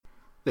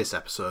This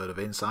episode of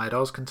Inside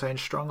Oz contains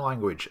strong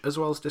language, as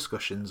well as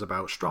discussions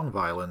about strong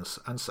violence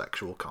and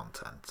sexual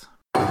content.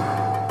 I'm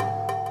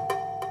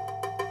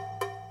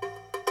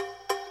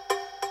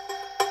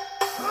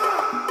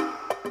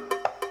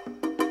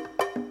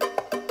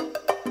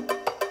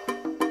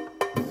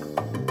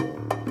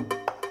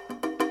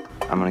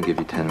gonna give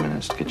you 10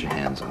 minutes to get your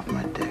hands off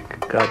my dick.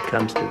 God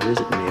comes to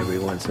visit me every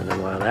once in a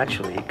while.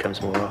 Actually, he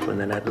comes more often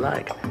than I'd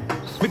like.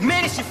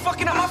 McManus, you're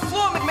fucking up my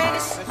floor,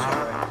 McManus.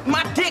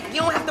 My dick,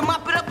 you don't have to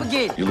mop it up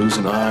again. You lose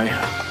an eye,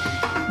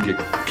 you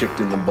get kicked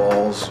in the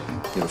balls,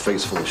 get a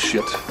face full of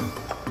shit, you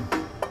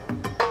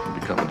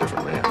become a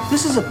different man.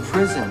 This is a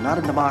prison, not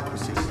a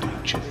democracy.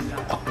 Don't you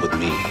fuck with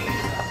me,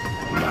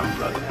 my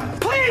brother.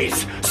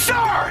 Please,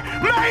 sir,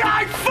 may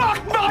I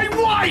fuck my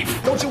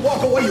wife? Don't you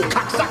walk away, you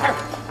cocksucker!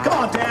 Come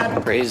on, Dad!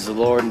 Praise the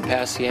Lord and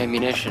pass the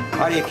ammunition.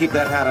 How do you keep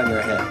that hat on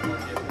your head?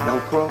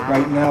 Velcro?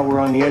 Right now, we're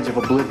on the edge of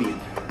oblivion.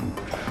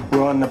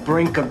 We're on the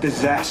brink of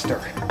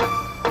disaster.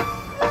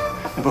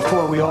 And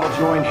before we all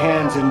join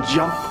hands and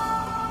jump,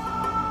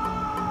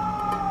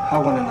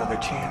 I want another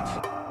chance.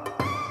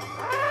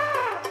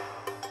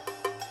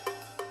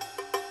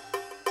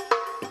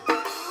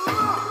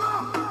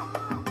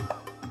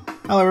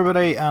 Hello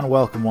everybody, and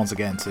welcome once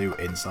again to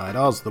Inside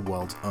Oz, the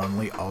world's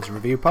only Oz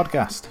review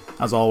podcast.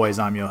 As always,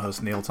 I'm your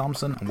host Neil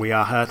Thompson, and we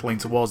are hurtling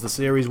towards the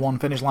Series 1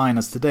 finish line,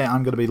 as today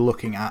I'm going to be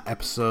looking at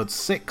Episode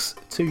 6,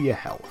 To Your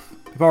Health.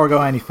 Before I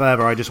go any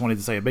further, I just wanted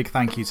to say a big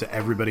thank you to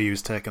everybody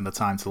who's taken the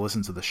time to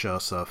listen to the show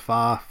so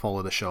far,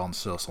 follow the show on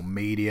social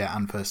media,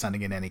 and for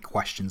sending in any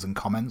questions and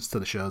comments to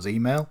the show's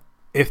email.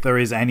 If there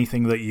is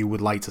anything that you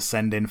would like to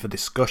send in for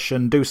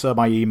discussion, do so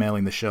by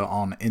emailing the show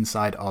on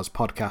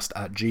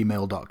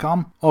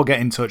insideozpodcast@gmail.com or get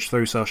in touch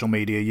through social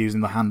media using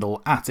the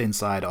handle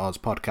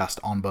 @InsideOzPodcast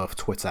on both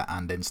Twitter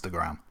and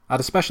Instagram. I'd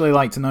especially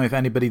like to know if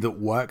anybody that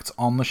worked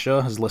on the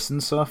show has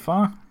listened so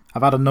far.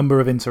 I've had a number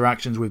of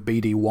interactions with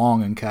BD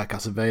Wong and Kirk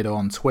Acevedo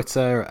on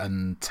Twitter,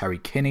 and Terry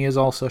Kinney has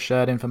also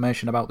shared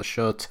information about the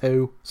show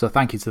too, so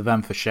thank you to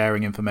them for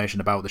sharing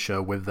information about the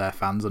show with their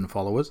fans and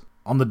followers.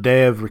 On the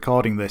day of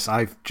recording this,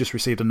 I've just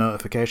received a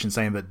notification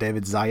saying that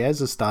David Zayas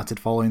has started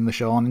following the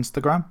show on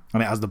Instagram,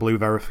 and it has the blue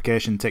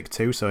verification tick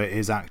too, so it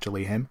is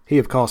actually him. He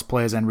of course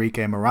plays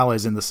Enrique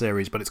Morales in the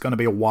series, but it's going to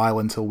be a while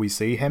until we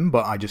see him,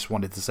 but I just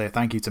wanted to say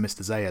thank you to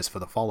Mr. Zayas for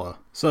the follow.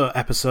 So,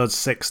 Episode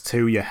 6,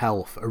 To Your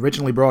Health,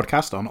 originally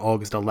broadcast on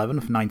August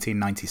 11th,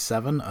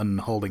 1997,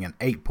 and holding an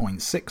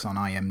 8.6 on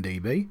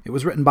IMDb. It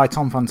was written by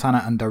Tom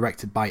Fontana and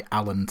directed by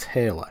Alan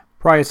Taylor.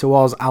 Prior to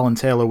Oz, Alan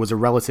Taylor was a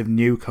relative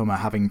newcomer,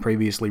 having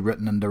previously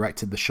written and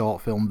directed the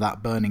short film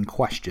That Burning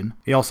Question.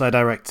 He also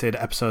directed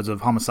episodes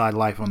of Homicide: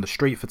 Life on the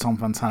Street for Tom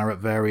Fontana at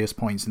various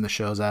points in the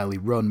show's early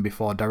run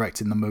before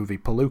directing the movie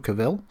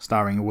Palookaville,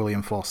 starring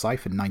William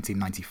Forsythe in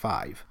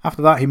 1995.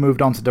 After that, he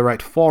moved on to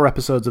direct 4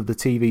 episodes of the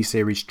TV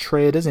series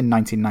Traders in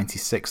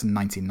 1996 and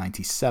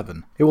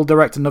 1997. He will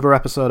direct another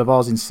episode of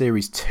Oz in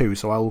Series 2,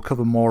 so I will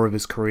cover more of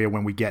his career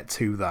when we get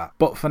to that.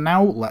 But for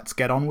now, let's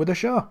get on with the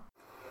show.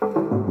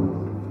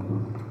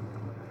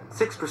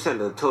 6% of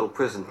the total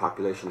prison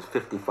population is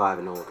 55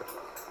 and older.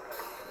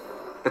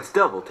 That's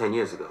double 10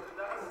 years ago.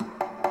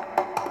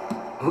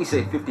 We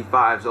say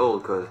 55 is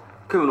old because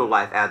criminal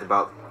life adds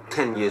about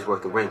 10 years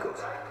worth of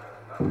wrinkles.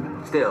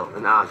 Still,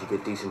 in Oz you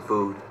get decent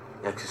food,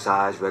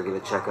 exercise, regular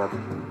checkups.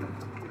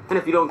 And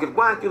if you don't get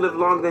whacked, you live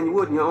longer than you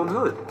would in your own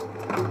hood.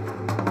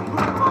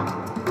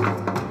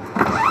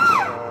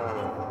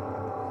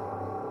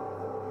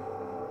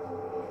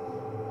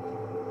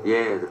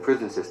 Yeah, the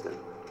prison system.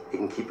 It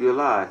can keep you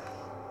alive,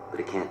 but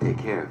it can't take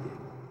care of you.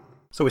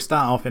 So we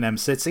start off in M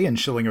City, and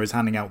Schillinger is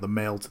handing out the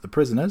mail to the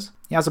prisoners.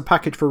 He has a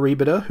package for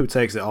Rebido, who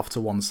takes it off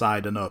to one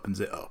side and opens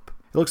it up.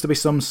 It looks to be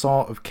some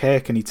sort of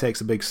cake, and he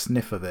takes a big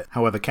sniff of it.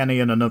 However, Kenny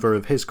and another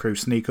of his crew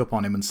sneak up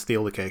on him and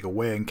steal the cake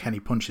away, and Kenny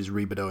punches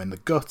Rebido in the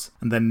gut,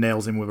 and then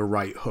nails him with a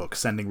right hook,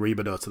 sending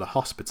Rebido to the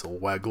hospital,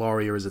 where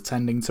Gloria is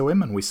attending to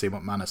him, and we see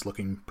McManus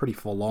looking pretty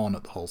forlorn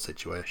at the whole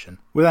situation.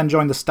 We then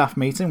join the staff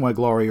meeting, where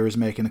Gloria is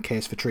making a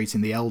case for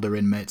treating the elder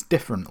inmates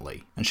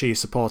differently, and she is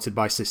supported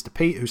by Sister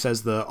Pete, who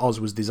says that Oz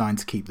was designed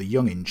to keep the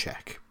young in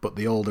check, but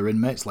the older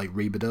inmates, like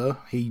Rebido,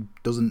 he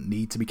doesn't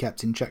need to be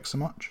kept in check so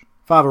much.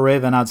 Father Ray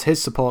then adds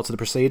his support to the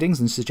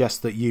proceedings and suggests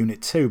that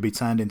Unit 2 be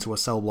turned into a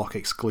cell block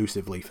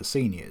exclusively for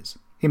seniors.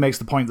 He makes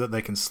the point that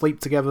they can sleep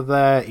together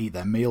there, eat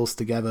their meals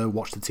together,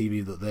 watch the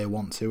TV that they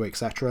want to,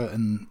 etc.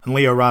 And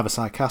Leo rather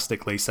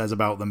sarcastically says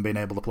about them being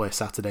able to play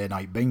Saturday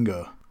night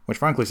bingo, which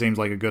frankly seems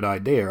like a good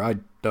idea. I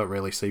don't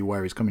really see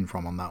where he's coming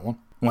from on that one,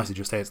 unless he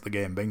just hates the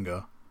game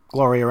bingo.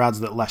 Gloria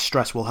adds that less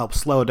stress will help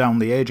slow down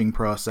the aging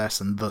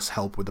process and thus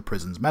help with the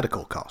prison's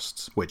medical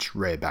costs, which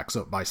Ray backs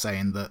up by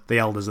saying that the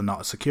elders are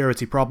not a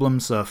security problem,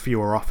 so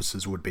fewer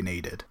officers would be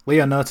needed.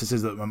 Leo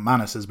notices that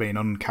McManus has been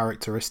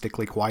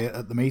uncharacteristically quiet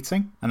at the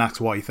meeting, and asks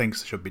what he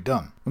thinks should be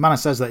done. McManus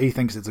says that he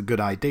thinks it's a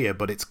good idea,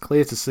 but it's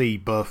clear to see,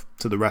 both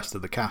to the rest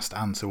of the cast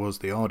and to us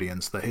the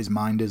audience, that his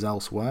mind is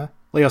elsewhere.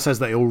 Leo says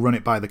that he'll run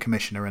it by the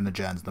commissioner and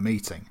adjourns the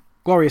meeting.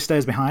 Gloria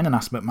stays behind and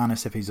asks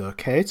McManus if he's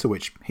okay, to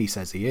which he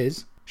says he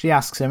is. She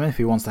asks him if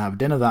he wants to have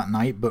dinner that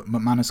night, but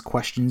McManus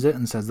questions it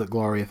and says that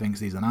Gloria thinks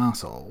he's an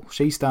arsehole.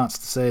 She starts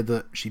to say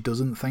that she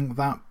doesn't think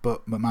that,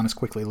 but McManus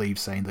quickly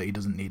leaves saying that he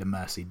doesn't need a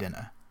mercy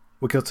dinner.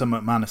 We cut to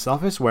McManus'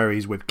 office where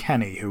he's with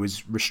Kenny, who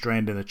is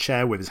restrained in a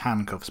chair with his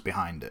handcuffs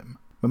behind him.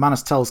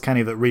 McManus tells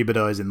Kenny that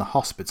Rebadow is in the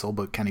hospital,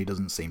 but Kenny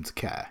doesn't seem to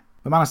care.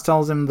 McManus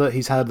tells him that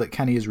he's heard that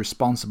Kenny is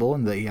responsible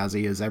and that he has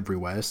ears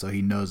everywhere, so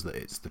he knows that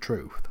it's the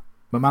truth.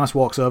 McManus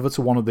walks over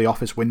to one of the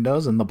office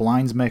windows and the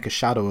blinds make a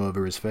shadow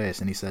over his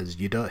face and he says,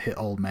 "You don't hit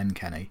old men,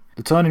 Kenny."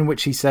 The tone in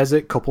which he says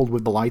it, coupled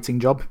with the lighting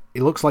job,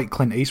 it looks like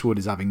Clint Eastwood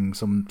is having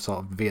some sort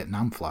of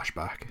Vietnam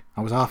flashback.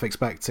 I was half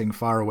expecting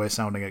faraway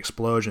sounding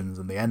explosions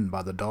and the end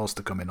by the Doors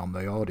to come in on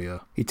the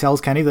audio. He tells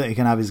Kenny that he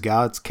can have his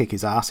guards kick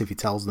his ass if he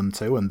tells them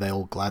to, and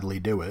they'll gladly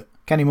do it.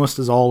 Kenny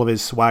musters all of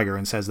his swagger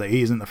and says that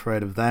he isn't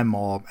afraid of them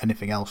or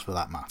anything else for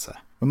that matter.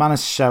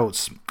 McManus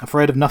shouts,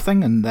 "Afraid of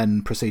nothing," and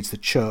then proceeds to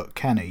choke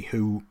Kenny,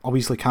 who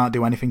obviously can't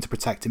do anything to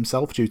protect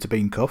himself due to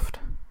being cuffed.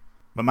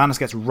 McManus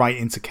gets right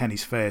into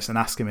Kenny's face and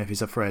asks him if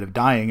he's afraid of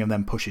dying and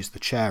then pushes the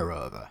chair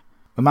over.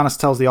 McManus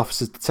tells the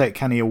officers to take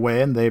Kenny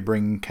away and they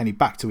bring Kenny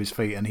back to his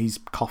feet and he's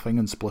coughing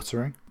and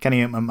spluttering.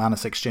 Kenny and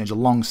McManus exchange a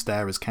long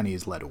stare as Kenny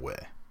is led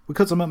away. We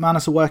cut to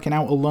McManus working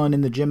out alone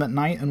in the gym at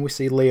night and we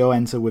see Leo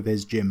enter with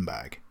his gym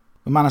bag.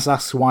 McManus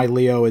asks why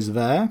Leo is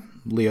there,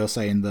 Leo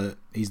saying that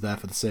he's there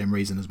for the same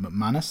reason as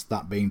McManus,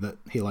 that being that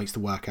he likes to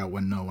work out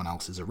when no one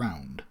else is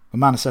around.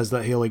 McManus says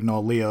that he'll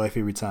ignore Leo if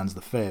he returns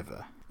the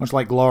favour. Much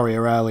like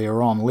Gloria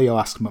earlier on, Leo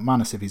asks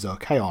McManus if he's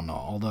okay or not,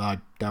 although I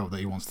doubt that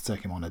he wants to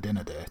take him on a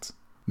dinner date.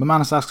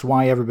 McManus asks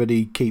why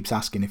everybody keeps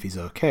asking if he's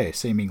okay,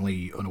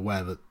 seemingly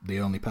unaware that the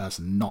only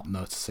person not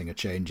noticing a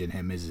change in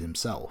him is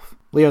himself.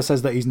 Leo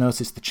says that he's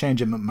noticed the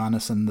change in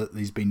McManus and that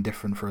he's been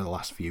different for the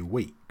last few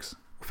weeks.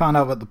 We found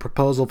out that the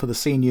proposal for the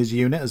seniors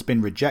unit has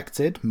been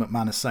rejected,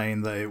 McManus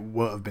saying that it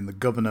won't have been the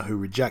governor who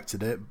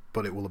rejected it,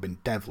 but it will have been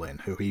Devlin,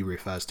 who he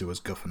refers to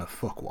as Governor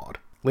Fuckwad.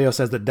 Leo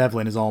says that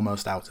Devlin is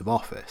almost out of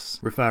office,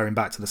 referring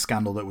back to the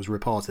scandal that was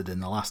reported in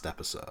the last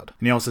episode.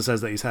 And he also says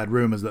that he's heard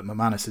rumours that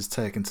McManus is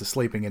taken to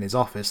sleeping in his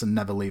office and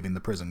never leaving the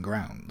prison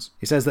grounds.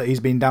 He says that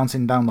he's been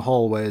dancing down the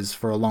hallways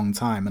for a long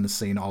time and has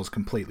seen Oz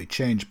completely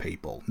change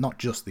people, not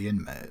just the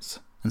inmates.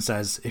 And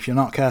says, "If you're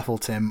not careful,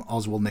 Tim,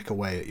 Oz will nick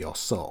away at your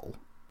soul."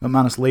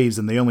 McManus leaves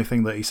and the only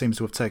thing that he seems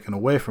to have taken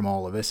away from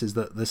all of this is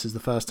that this is the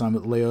first time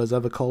that Leo has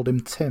ever called him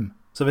Tim.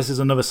 So this is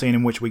another scene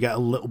in which we get a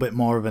little bit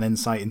more of an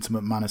insight into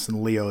McManus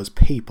and Leo as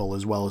people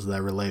as well as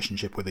their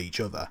relationship with each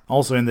other.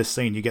 Also in this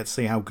scene you get to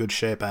see how good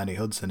shape Ernie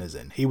Hudson is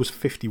in. He was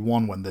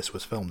 51 when this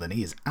was filmed and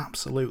he is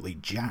absolutely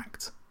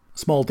jacked.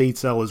 Small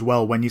detail as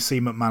well, when you see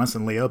McManus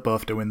and Leo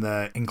both doing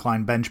their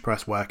incline bench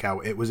press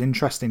workout, it was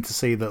interesting to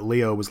see that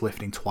Leo was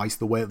lifting twice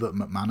the weight that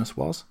McManus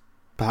was.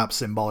 Perhaps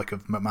symbolic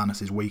of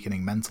McManus'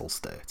 weakening mental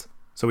state.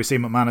 So we see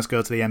McManus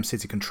go to the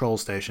M-City control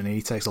station and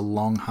he takes a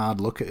long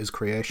hard look at his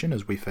creation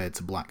as we fade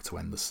to black to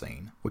end the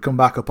scene. We come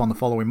back up on the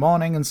following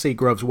morning and see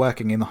Groves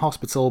working in the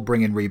hospital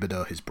bringing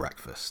Rebadow his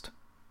breakfast.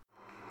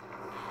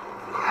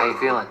 How you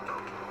feeling?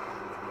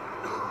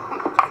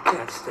 I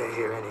can't stay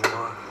here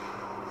anymore.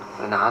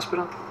 In the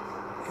hospital?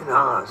 In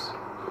Oz.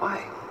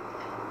 Why?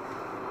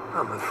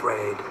 I'm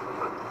afraid.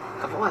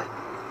 Of what?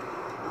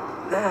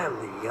 Them,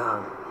 the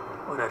young.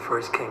 When I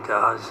first came to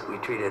Oz, we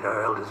treated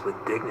our elders with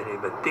dignity,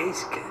 but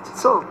these kids,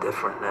 it's all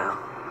different now.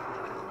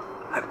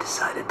 I've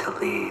decided to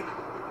leave.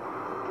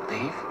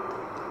 Leave?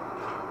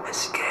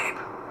 Escape.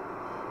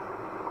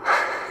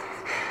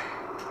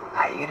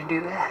 How are you gonna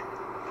do that?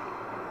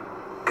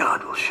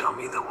 God will show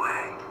me the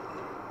way.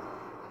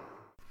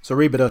 So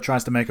Rebadow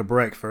tries to make a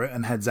break for it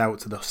and heads out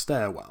to the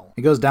stairwell.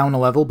 He goes down a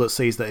level but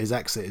sees that his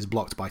exit is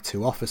blocked by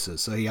two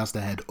officers, so he has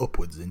to head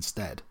upwards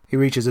instead. He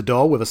reaches a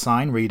door with a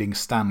sign reading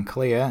 "Stand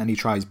Clear" and he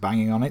tries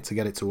banging on it to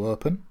get it to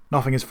open.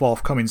 Nothing is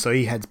forthcoming, so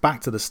he heads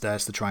back to the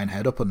stairs to try and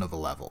head up another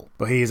level.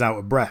 But he is out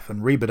of breath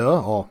and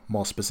Rebadow, or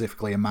more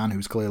specifically a man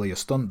who's clearly a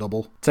stunt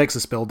double, takes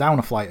a spill down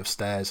a flight of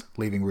stairs,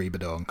 leaving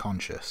Rebadow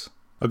unconscious.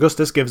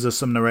 Augustus gives us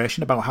some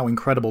narration about how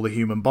incredible the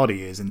human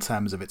body is in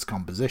terms of its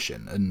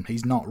composition, and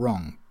he's not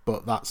wrong,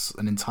 but that's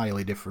an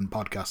entirely different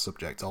podcast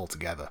subject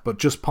altogether. But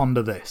just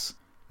ponder this.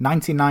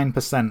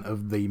 99%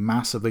 of the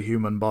mass of the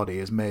human body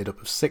is made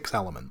up of 6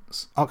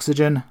 elements: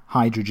 oxygen,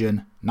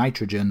 hydrogen,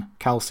 nitrogen,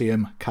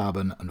 calcium,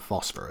 carbon, and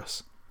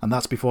phosphorus. And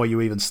that's before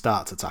you even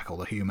start to tackle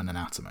the human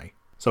anatomy.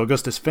 So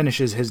Augustus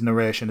finishes his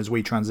narration as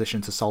we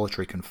transition to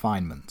solitary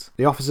confinement.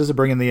 The officers are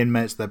bringing the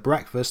inmates their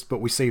breakfast, but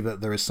we see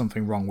that there is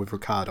something wrong with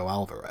Ricardo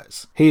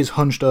Alvarez. He is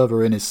hunched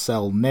over in his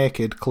cell,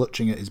 naked,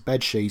 clutching at his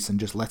bedsheets and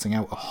just letting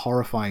out a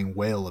horrifying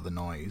wail of a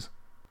noise.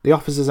 The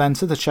officers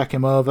enter to check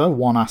him over.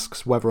 One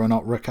asks whether or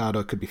not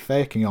Ricardo could be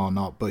faking or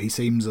not, but he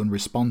seems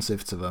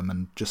unresponsive to them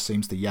and just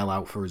seems to yell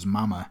out for his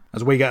mama.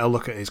 As we get a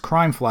look at his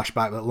crime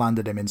flashback that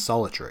landed him in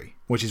solitary,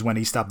 which is when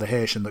he stabbed the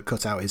Haitian that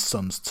cut out his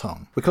son's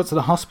tongue. We cut to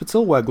the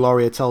hospital where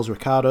Gloria tells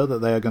Ricardo that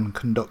they are going to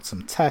conduct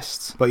some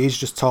tests, but he's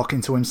just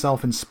talking to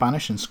himself in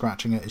Spanish and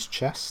scratching at his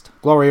chest.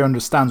 Gloria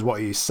understands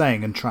what he is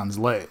saying and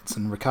translates,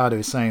 and Ricardo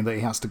is saying that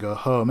he has to go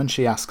home, and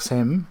she asks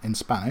him, in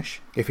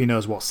Spanish, if he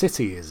knows what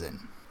city he is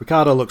in.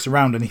 Ricardo looks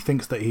around and he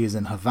thinks that he is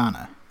in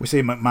Havana. We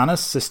see McManus,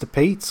 Sister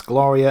Pete,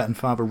 Gloria and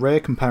Father Ray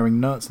comparing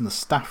notes in the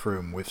staff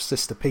room, with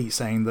Sister Pete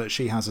saying that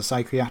she has a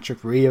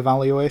psychiatric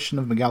re-evaluation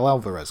of Miguel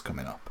Alvarez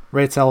coming up.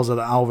 Ray tells her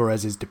that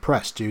Alvarez is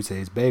depressed due to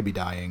his baby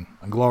dying,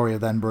 and Gloria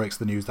then breaks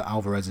the news that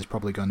Alvarez is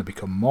probably going to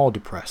become more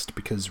depressed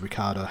because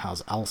Ricardo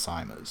has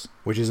Alzheimer's,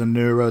 which is a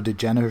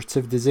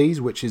neurodegenerative disease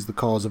which is the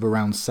cause of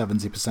around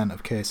 70%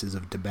 of cases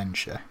of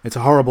dementia. It's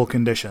a horrible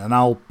condition, and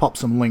I'll pop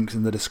some links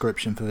in the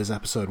description for this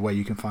episode where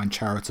you can find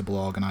charitable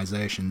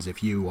organisations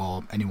if you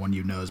or anyone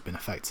you know has been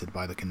affected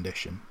by the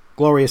condition.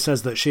 Gloria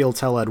says that she'll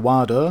tell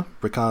Eduardo,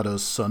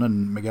 Ricardo's son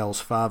and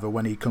Miguel's father,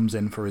 when he comes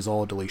in for his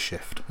orderly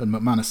shift, and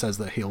McManus says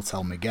that he'll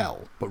tell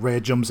Miguel, but Ray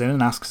jumps in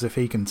and asks if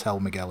he can tell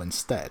Miguel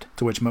instead,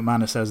 to which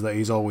McManus says that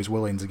he's always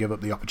willing to give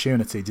up the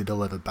opportunity to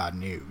deliver bad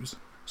news.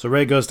 So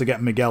Ray goes to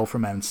get Miguel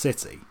from M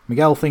City.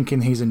 Miguel,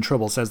 thinking he's in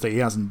trouble, says that he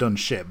hasn't done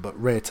shit,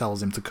 but Ray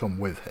tells him to come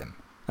with him.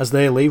 As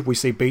they leave, we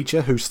see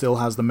Beecher, who still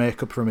has the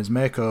makeup from his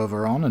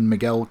makeover on, and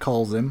Miguel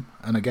calls him,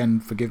 and again,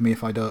 forgive me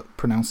if I don't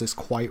pronounce this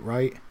quite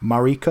right,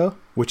 Marico,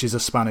 which is a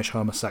Spanish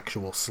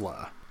homosexual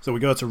slur. So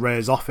we go to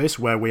Ray's office,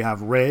 where we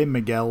have Ray,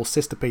 Miguel,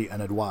 Sister Pete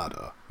and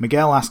Eduardo.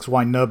 Miguel asks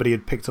why nobody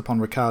had picked up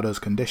on Ricardo's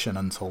condition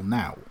until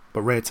now,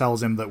 but Ray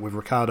tells him that with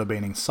Ricardo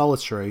being in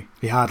solitary,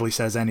 he hardly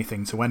says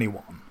anything to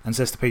anyone, and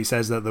Sister Pete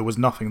says that there was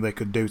nothing they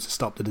could do to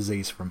stop the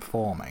disease from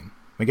forming.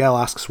 Miguel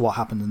asks what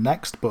happens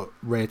next, but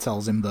Ray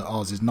tells him that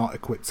Oz is not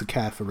equipped to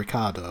care for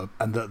Ricardo,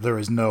 and that there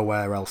is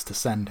nowhere else to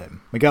send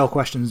him. Miguel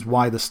questions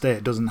why the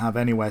state doesn't have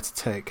anywhere to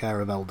take care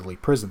of elderly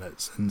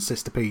prisoners, and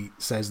Sister Pete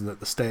says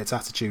that the state's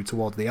attitude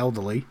toward the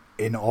elderly,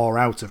 in or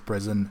out of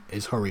prison,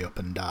 is hurry up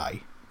and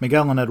die.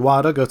 Miguel and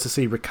Eduardo go to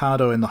see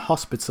Ricardo in the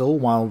hospital,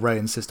 while Ray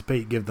and Sister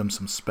Pete give them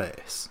some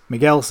space.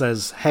 Miguel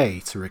says "hey"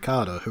 to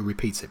Ricardo, who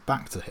repeats it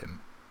back to him.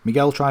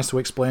 Miguel tries to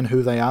explain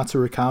who they are to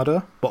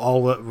Ricardo, but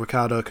all that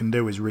Ricardo can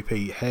do is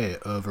repeat "hey"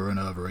 over and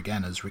over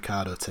again as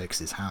Ricardo takes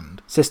his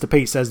hand. Sister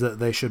Pete says that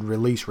they should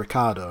release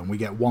Ricardo, and we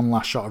get one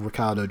last shot of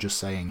Ricardo just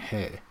saying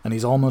 "hey," and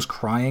he's almost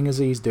crying as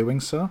he's doing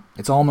so.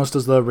 It's almost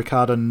as though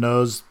Ricardo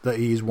knows that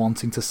he's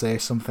wanting to say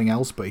something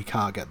else, but he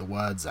can't get the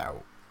words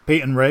out.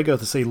 Pete and Ray go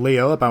to see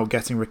Leo about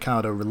getting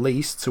Ricardo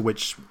released, to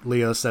which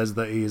Leo says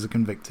that he is a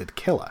convicted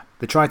killer.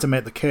 They try to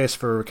make the case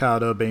for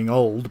Ricardo being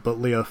old, but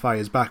Leo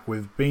fires back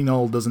with, being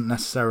old doesn't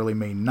necessarily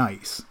mean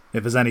nice.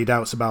 If there's any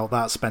doubts about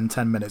that, spend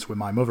 10 minutes with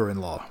my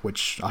mother-in-law,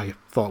 which I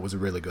thought was a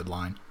really good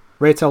line.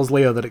 Ray tells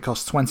Leo that it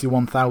costs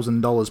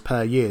 $21,000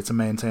 per year to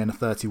maintain a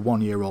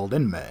 31-year-old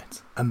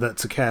inmate, and that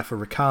to care for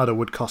Ricardo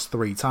would cost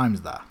 3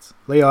 times that.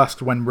 Leo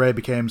asks when Ray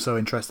became so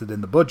interested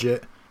in the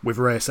budget, with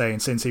Ray saying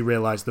since he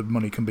realised the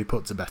money can be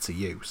put to better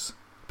use.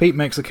 Pete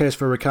makes a case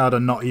for Ricardo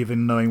not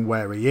even knowing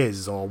where he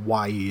is or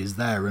why he is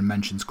there, and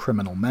mentions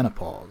criminal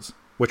menopause,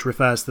 which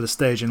refers to the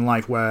stage in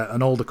life where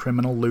an older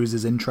criminal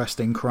loses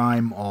interest in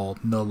crime or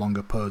no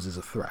longer poses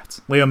a threat.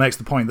 Leo makes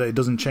the point that it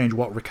doesn't change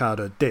what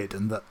Ricardo did,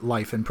 and that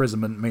life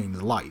imprisonment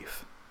means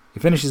life. He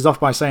finishes off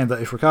by saying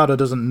that if Ricardo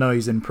doesn't know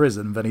he's in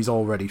prison, then he's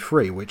already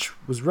free, which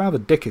was rather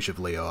dickish of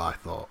Leo, I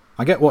thought.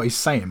 I get what he's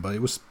saying, but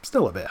it was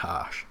still a bit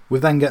harsh. We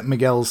then get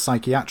Miguel's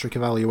psychiatric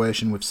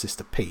evaluation with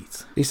Sister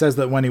Pete. He says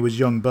that when he was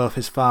young, both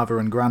his father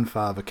and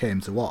grandfather came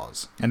to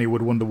Oz, and he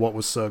would wonder what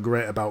was so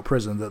great about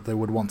prison that they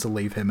would want to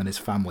leave him and his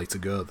family to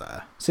go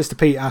there. Sister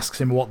Pete asks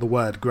him what the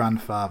word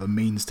grandfather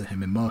means to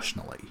him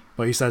emotionally,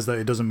 but he says that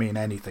it doesn't mean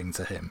anything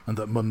to him, and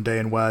that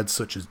mundane words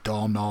such as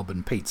doorknob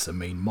and pizza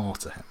mean more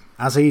to him.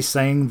 As he's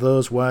saying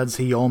those words,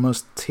 he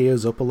almost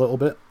tears up a little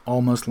bit,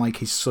 almost like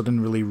he's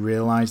suddenly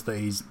realised that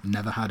he's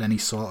never had any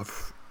sort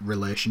of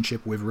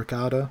relationship with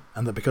Ricardo,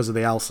 and that because of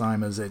the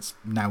Alzheimer's it's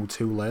now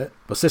too late.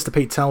 But Sister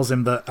Pete tells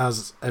him that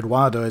as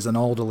Eduardo is an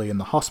orderly in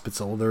the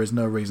hospital, there is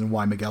no reason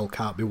why Miguel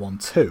can't be one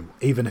too,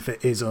 even if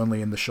it is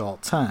only in the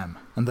short term,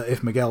 and that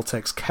if Miguel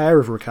takes care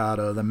of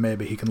Ricardo, then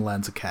maybe he can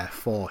learn to care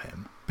for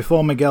him.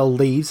 Before Miguel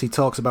leaves, he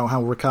talks about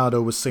how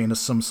Ricardo was seen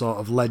as some sort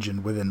of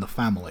legend within the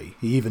family.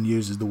 He even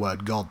uses the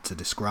word God to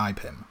describe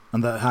him,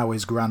 and that how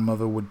his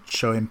grandmother would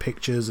show him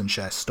pictures and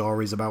share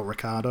stories about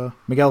Ricardo.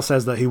 Miguel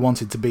says that he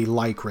wanted to be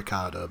like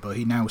Ricardo, but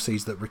he now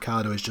sees that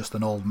Ricardo is just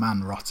an old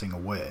man rotting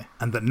away,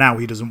 and that now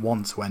he doesn't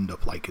want to end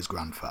up like his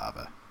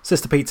grandfather.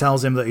 Sister Pete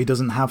tells him that he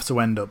doesn't have to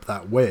end up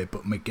that way,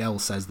 but Miguel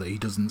says that he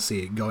doesn't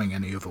see it going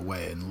any other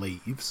way and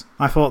leaves.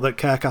 I thought that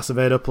Kerr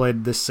Acevedo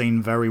played this scene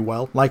very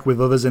well. Like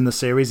with others in the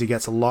series, he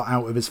gets a lot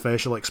out of his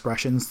facial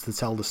expressions to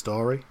tell the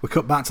story. We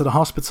cut back to the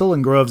hospital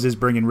and Groves is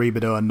bringing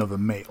Rebido another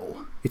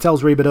meal. He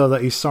tells Rebido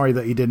that he's sorry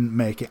that he didn't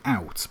make it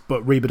out,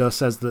 but Rebido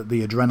says that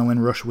the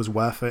adrenaline rush was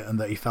worth it and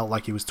that he felt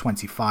like he was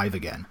 25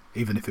 again,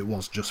 even if it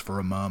was just for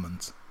a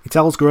moment. He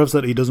tells Groves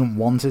that he doesn't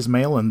want his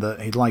meal and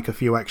that he'd like a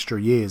few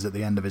extra years at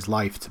the end of his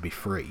life to be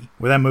free.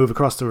 We then move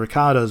across to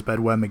Ricardo's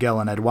bed where Miguel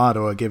and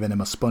Eduardo are giving him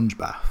a sponge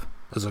bath.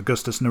 As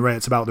Augustus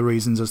narrates about the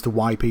reasons as to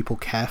why people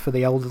care for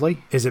the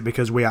elderly, is it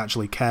because we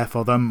actually care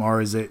for them,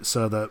 or is it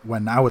so that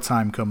when our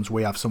time comes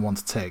we have someone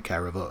to take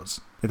care of us?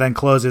 He then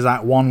closes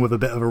Act 1 with a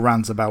bit of a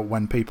rant about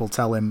when people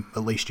tell him,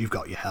 at least you've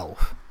got your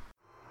health.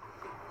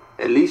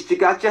 At least you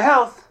got your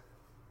health.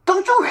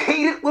 Don't you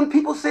hate it when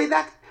people say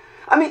that?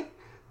 I mean,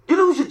 you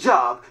lose your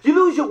job, you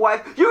lose your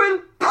wife, you're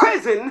in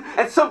prison,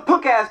 and some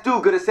punk-ass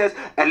do-gooder says,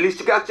 at least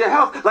you got your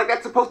health, like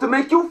that's supposed to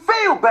make you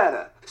feel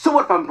better. So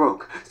what if I'm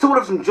broke? So what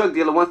if some drug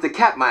dealer wants to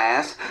cap my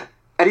ass?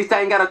 At least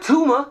I ain't got a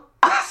tumor.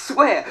 I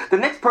swear, the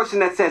next person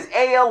that says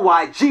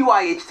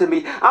ALYGYH to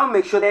me, I'll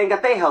make sure they ain't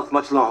got their health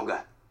much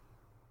longer.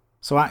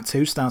 So Act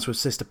 2 starts with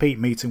Sister Pete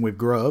meeting with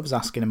Groves,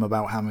 asking him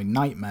about having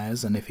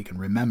nightmares and if he can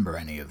remember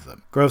any of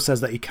them. Groves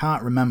says that he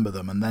can't remember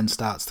them and then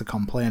starts to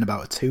complain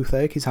about a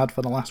toothache he's had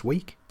for the last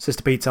week.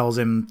 Sister Pete tells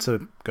him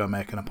to go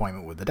make an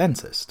appointment with the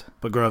dentist,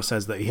 but Groves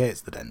says that he hates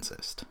the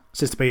dentist.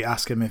 Sister Pete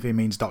asks him if he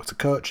means Dr.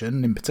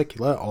 Kirchen in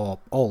particular or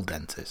all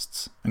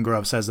dentists, and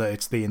Groves says that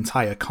it's the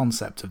entire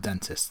concept of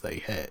dentists that he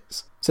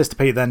hates. Sister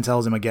Pete then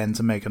tells him again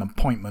to make an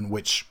appointment,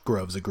 which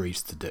Groves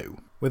agrees to do.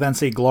 We then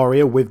see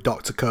Gloria with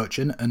Dr.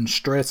 Kirchen, and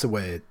straight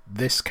away,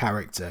 this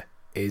character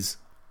is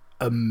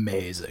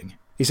amazing.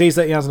 He sees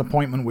that he has an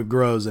appointment with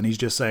Groves and he's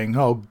just saying,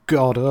 "Oh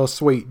God, oh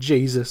sweet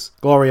Jesus."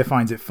 Gloria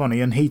finds it funny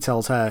and he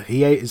tells her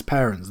he ate his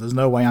parents, there's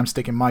no way I'm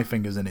sticking my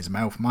fingers in his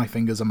mouth, my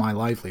fingers are my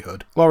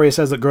livelihood. Gloria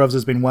says that Groves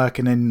has been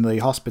working in the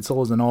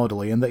hospital as an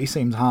orderly and that he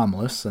seems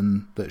harmless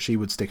and that she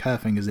would stick her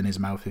fingers in his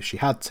mouth if she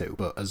had to,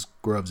 but as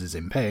Groves is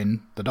in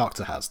pain, the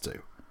doctor has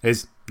to.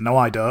 His "no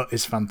I don't"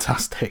 is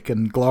fantastic,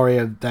 and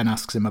Gloria then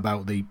asks him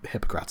about the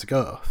Hippocratic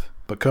Oath.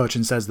 But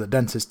Kirchen says that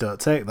dentists don't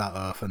take that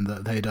oath and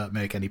that they don't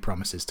make any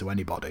promises to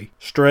anybody.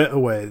 Straight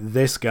away,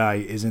 this guy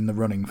is in the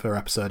running for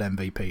episode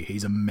MVP.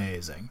 He's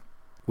amazing.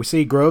 We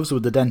see Groves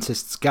with the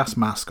dentist's gas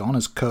mask on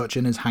as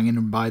Kirchen is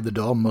hanging by the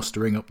door,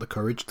 mustering up the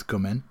courage to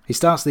come in. He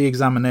starts the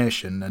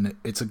examination, and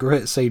it's a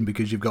great scene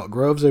because you've got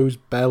Groves who's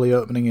barely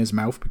opening his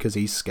mouth because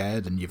he's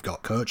scared, and you've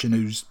got Kirchen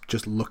who's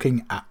just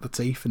looking at the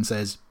teeth and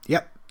says,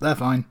 "Yep, they're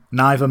fine."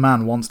 Neither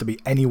man wants to be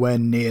anywhere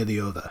near the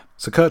other.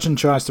 So Kirchen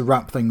tries to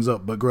wrap things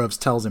up, but Groves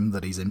tells him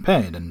that he's in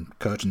pain, and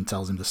Kirchen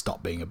tells him to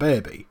stop being a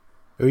baby.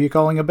 Who are you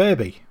calling a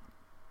baby?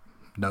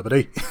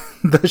 Nobody.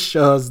 The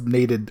show's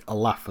needed a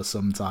laugh for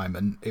some time,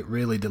 and it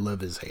really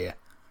delivers here.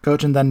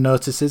 Kirchen then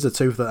notices a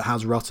tooth that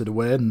has rotted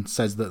away and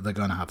says that they're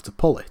going to have to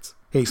pull it.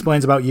 He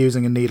explains about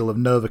using a needle of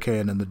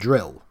Novocaine and the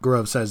drill.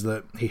 Groves says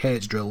that he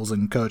hates drills,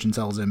 and Kirchen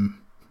tells him,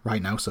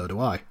 "Right now, so do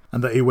I,"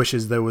 and that he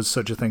wishes there was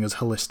such a thing as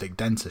holistic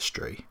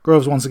dentistry.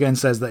 Groves once again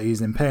says that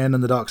he's in pain,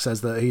 and the doc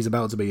says that he's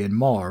about to be in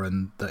more,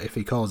 and that if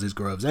he causes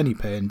Groves any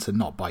pain, to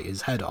not bite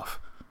his head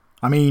off.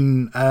 I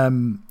mean,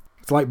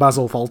 it's like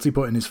Basil Fawlty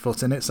putting his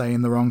foot in it,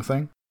 saying the wrong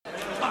thing.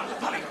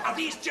 Polly, are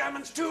these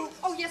Germans too?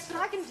 Oh, yes,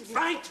 but I can do it.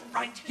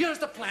 Right. Here's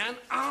the plan.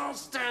 I'll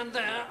stand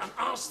there and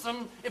ask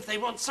them if they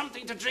want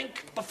something to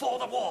drink before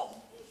the war.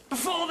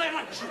 Before their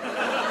lunch.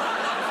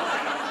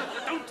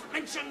 Don't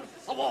mention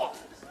the war.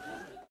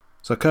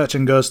 So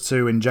Kirchen goes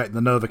to inject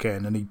the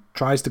Novocaine and he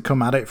tries to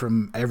come at it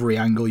from every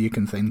angle you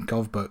can think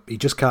of, but he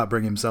just can't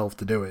bring himself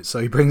to do it, so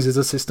he brings his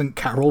assistant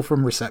Carol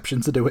from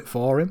reception to do it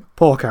for him.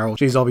 Poor Carol,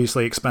 she's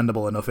obviously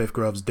expendable enough if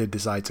Groves did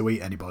decide to eat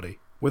anybody.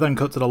 We then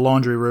cut to the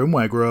laundry room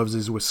where Groves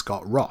is with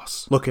Scott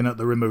Ross, looking at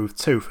the removed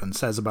tooth and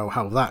says about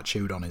how that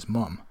chewed on his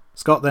mum.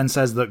 Scott then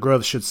says that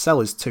Groves should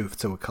sell his tooth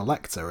to a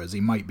collector as he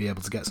might be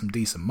able to get some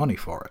decent money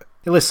for it.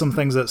 He lists some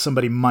things that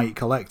somebody might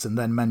collect and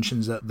then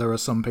mentions that there are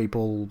some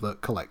people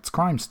that collect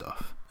crime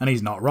stuff. And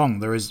he's not wrong,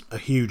 there is a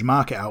huge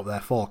market out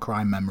there for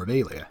crime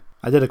memorabilia.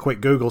 I did a quick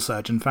Google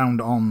search and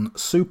found on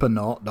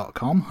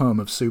Supernaut.com,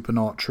 home of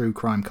Supernaut True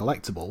Crime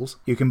Collectibles,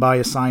 you can buy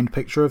a signed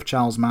picture of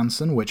Charles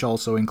Manson, which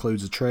also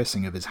includes a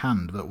tracing of his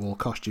hand that will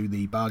cost you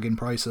the bargain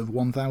price of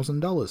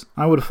 $1,000.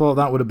 I would have thought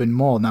that would have been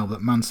more now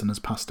that Manson has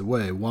passed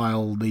away,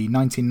 while the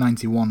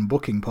 1991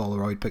 booking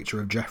Polaroid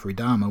picture of Jeffrey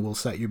Dahmer will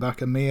set you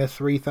back a mere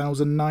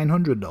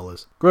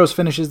 $3,900. Groves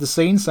finishes the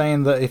scene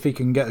saying that if he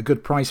can get a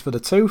good price for the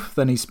tooth,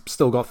 then he's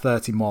still got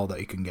 30 more that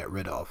he can get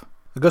rid of.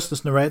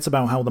 Augustus narrates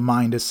about how the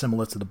mind is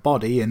similar to the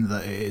body in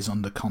that it is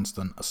under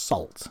constant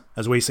assault,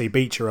 as we see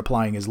Beecher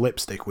applying his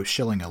lipstick with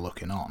Schillinger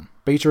looking on.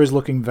 Beecher is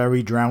looking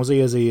very drowsy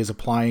as he is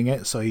applying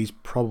it, so he's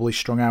probably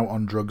strung out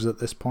on drugs at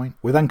this point.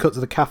 We then cut to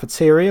the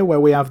cafeteria where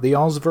we have the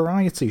Oz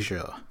Variety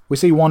Show. We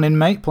see one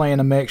inmate playing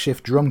a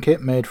makeshift drum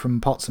kit made from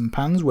pots and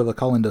pans with a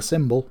colander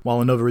cymbal, while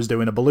another is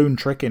doing a balloon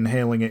trick,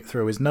 inhaling it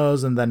through his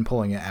nose and then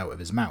pulling it out of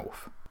his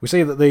mouth. We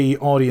see that the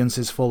audience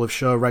is full of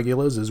show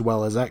regulars as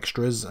well as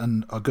extras,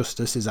 and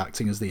Augustus is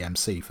acting as the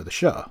MC for the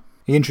show.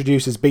 He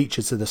introduces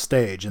Beecher to the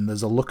stage, and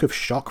there's a look of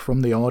shock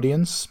from the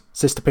audience.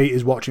 Sister Pete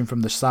is watching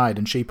from the side,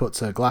 and she puts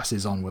her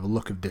glasses on with a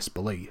look of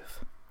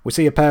disbelief. We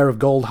see a pair of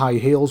gold high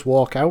heels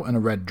walk out in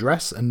a red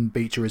dress, and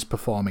Beecher is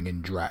performing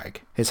in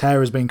drag. His hair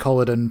has been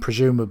coloured and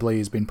presumably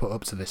has been put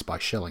up to this by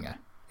Schillinger.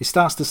 He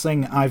starts to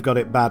sing I've Got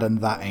It Bad and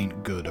That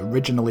Ain't Good,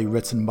 originally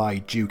written by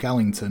Duke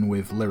Ellington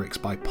with lyrics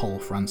by Paul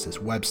Francis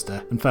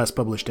Webster and first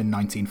published in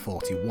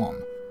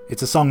 1941.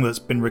 It's a song that's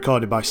been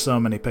recorded by so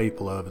many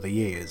people over the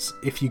years.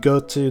 If you go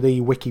to the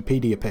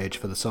Wikipedia page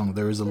for the song,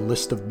 there is a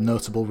list of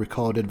notable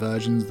recorded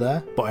versions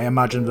there, but I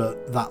imagine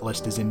that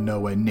list is in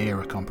nowhere near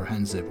a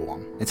comprehensive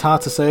one. It's hard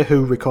to say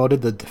who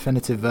recorded the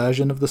definitive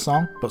version of the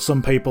song, but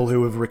some people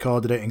who have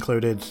recorded it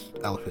included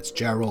Ella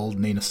Fitzgerald,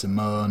 Nina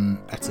Simone,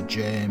 Etta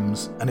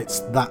James, and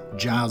it's that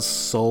jazz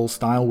soul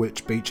style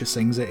which Beecher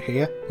sings it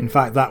here. In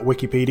fact, that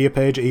Wikipedia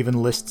page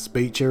even lists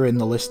Beecher in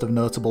the list of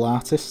notable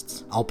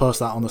artists. I'll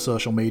post that on the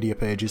social media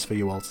pages for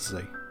you all to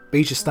see.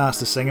 Beecher starts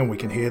to sing and we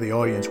can hear the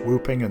audience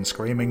whooping and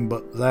screaming,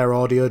 but their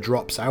audio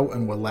drops out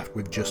and we're left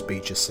with just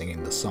Beecher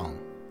singing the song.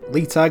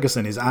 Lee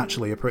Tergesen is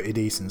actually a pretty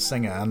decent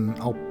singer, and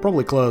I'll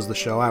probably close the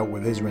show out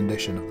with his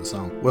rendition of the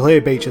song. We'll hear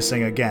Beecher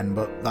sing again,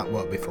 but that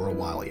won't be for a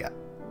while yet.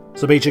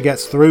 So Beecher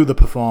gets through the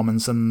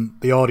performance and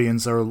the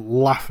audience are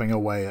laughing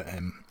away at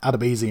him.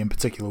 Adebisi in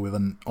particular with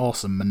an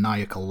awesome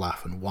maniacal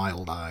laugh and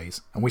wild eyes.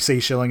 And we see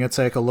Schillinger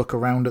take a look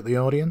around at the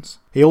audience.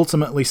 He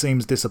ultimately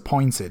seems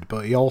disappointed,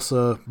 but he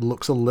also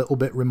looks a little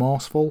bit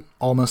remorseful,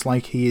 almost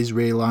like he is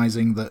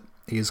realising that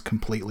he has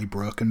completely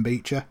broken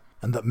Beecher,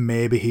 and that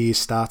maybe he is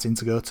starting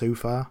to go too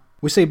far.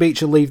 We see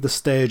Beecher leave the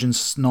stage and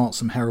snort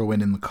some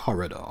heroin in the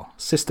corridor.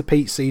 Sister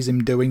Pete sees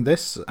him doing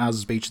this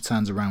as Beecher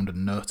turns around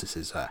and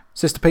notices her.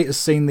 Sister Pete has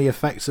seen the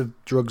effects of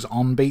drugs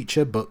on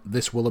Beecher, but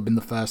this will have been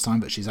the first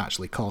time that she's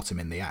actually caught him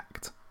in the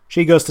act.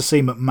 She goes to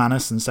see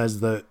McManus and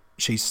says that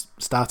she's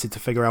started to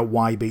figure out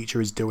why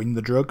Beecher is doing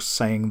the drugs,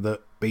 saying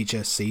that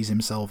Beecher sees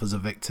himself as a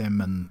victim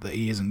and that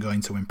he isn't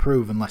going to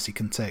improve unless he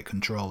can take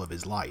control of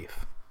his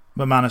life.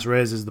 McManus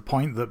raises the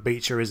point that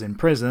Beecher is in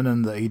prison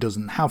and that he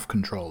doesn't have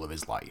control of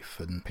his life,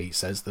 and Pete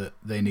says that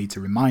they need to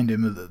remind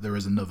him that there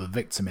is another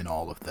victim in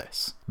all of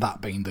this,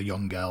 that being the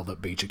young girl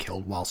that Beecher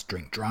killed whilst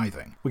drink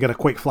driving. We get a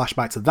quick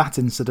flashback to that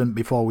incident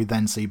before we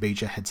then see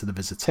Beecher head to the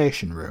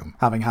visitation room,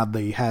 having had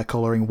the hair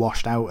colouring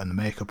washed out and the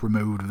makeup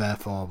removed,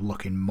 therefore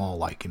looking more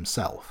like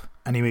himself.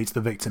 And he meets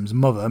the victim's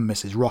mother,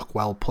 Mrs.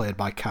 Rockwell, played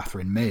by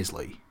Catherine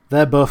Maisley.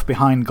 They're both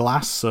behind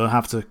glass, so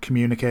have to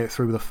communicate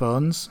through the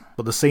phones,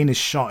 but the scene is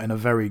shot in a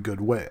very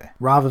good way.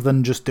 Rather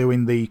than just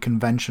doing the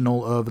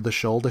conventional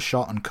over-the-shoulder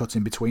shot and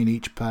cutting between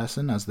each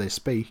person as they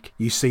speak,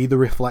 you see the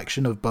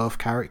reflection of both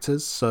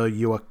characters, so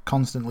you are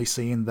constantly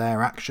seeing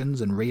their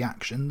actions and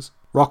reactions.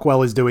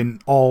 Rockwell is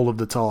doing all of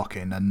the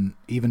talking, and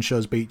even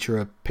shows Beecher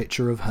a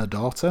picture of her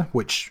daughter,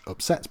 which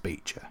upsets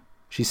Beecher.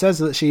 She says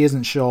that she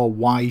isn't sure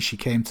why she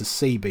came to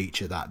see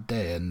Beecher that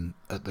day, and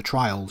at the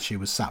trial she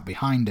was sat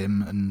behind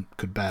him and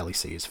could barely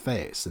see his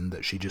face, and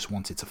that she just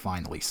wanted to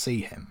finally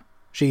see him.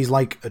 She's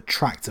like a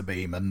tractor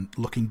beam and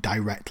looking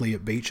directly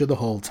at Beecher the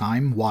whole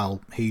time,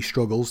 while he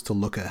struggles to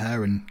look at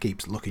her and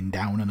keeps looking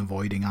down and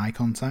avoiding eye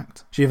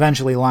contact. She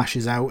eventually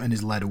lashes out and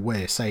is led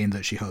away, saying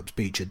that she hopes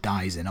Beecher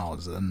dies in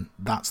Oz, and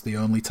that's the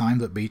only time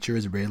that Beecher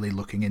is really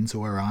looking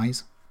into her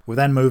eyes. We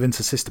then move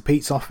into Sister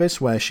Pete's office,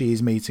 where she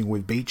is meeting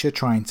with Beecher,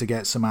 trying to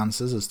get some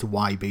answers as to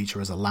why Beecher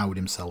has allowed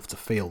himself to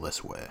feel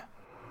this way.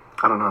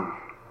 I don't know.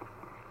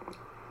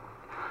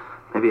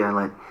 Maybe I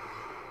let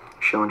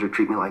Schillinger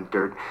treat me like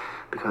dirt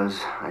because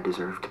I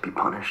deserve to be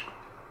punished.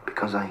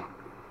 Because I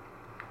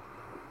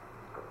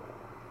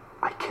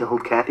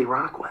killed Kathy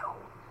Rockwell.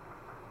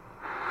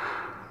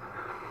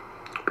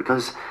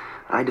 Because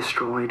I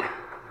destroyed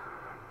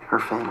her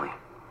family.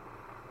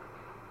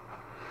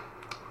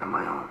 And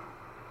my own.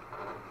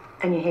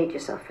 And you hate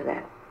yourself for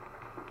that?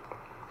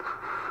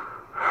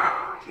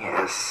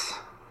 Yes.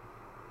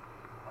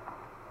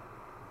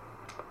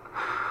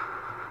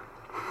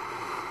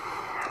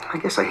 I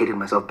guess I hated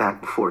myself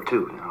back before,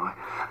 too, you know.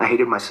 I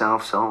hated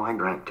myself, so I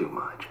drank too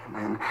much. And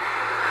then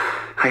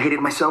I hated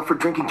myself for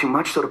drinking too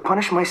much, so to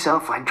punish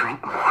myself, I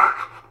drank more.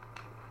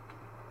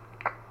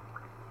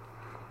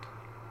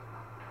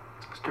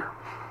 Sister.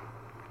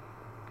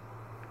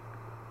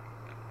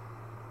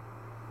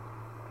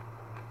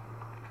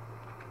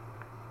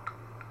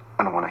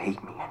 I don't want to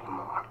hate me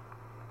anymore.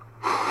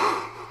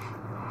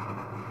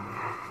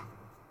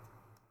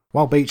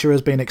 While Beecher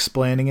has been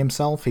explaining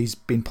himself, he's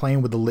been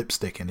playing with the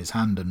lipstick in his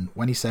hand, and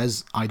when he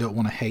says, "I don't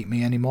want to hate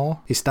me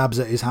anymore," he stabs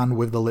at his hand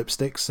with the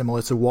lipstick,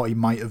 similar to what he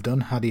might have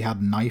done had he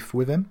had a knife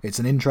with him. It's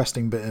an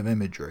interesting bit of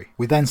imagery.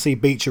 We then see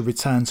Beecher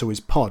return to his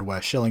pod,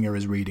 where Schillinger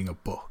is reading a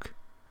book.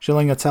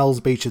 Schillinger tells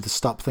Beecher to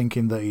stop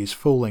thinking that he is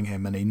fooling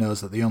him, and he knows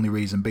that the only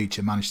reason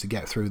Beecher managed to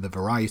get through the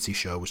variety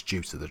show was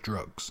due to the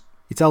drugs.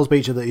 He tells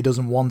Beecher that he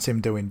doesn't want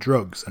him doing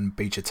drugs, and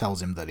Beecher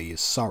tells him that he is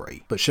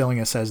sorry. But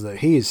Schillinger says that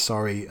he is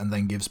sorry and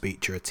then gives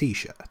Beecher a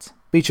t-shirt.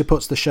 Beecher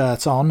puts the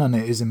shirt on and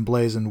it is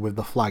emblazoned with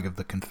the flag of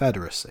the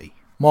Confederacy.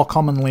 More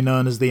commonly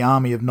known as the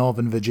Army of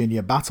Northern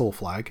Virginia battle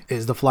flag, it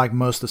is the flag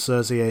most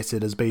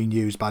associated as being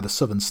used by the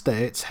Southern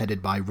states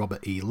headed by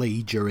Robert E.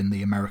 Lee during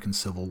the American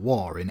Civil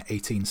War in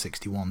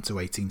 1861 to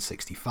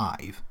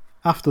 1865.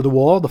 After the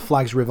war, the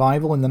flag's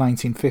revival in the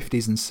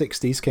 1950s and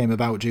 60s came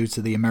about due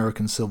to the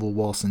American Civil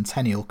War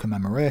centennial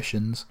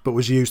commemorations, but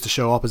was used to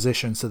show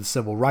opposition to the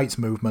civil rights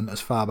movement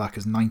as far back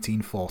as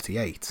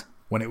 1948,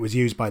 when it was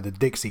used by the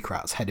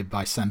Dixiecrats headed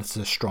by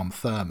Senator Strom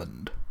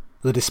Thurmond.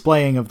 The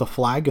displaying of the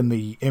flag and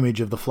the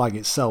image of the flag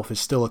itself is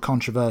still a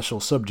controversial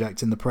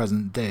subject in the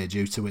present day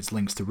due to its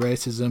links to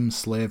racism,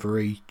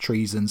 slavery,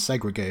 treason,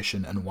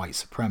 segregation, and white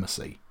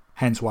supremacy,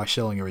 hence why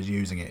Schillinger is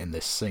using it in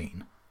this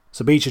scene.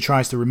 So Beecher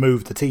tries to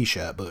remove the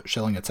t-shirt, but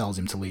Schillinger tells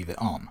him to leave it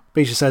on.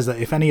 Beecher says that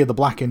if any of the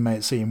black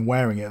inmates see him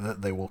wearing it,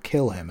 that they will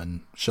kill him,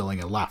 and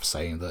Schillinger laughs,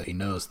 saying that he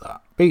knows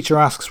that. Beecher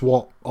asks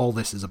what all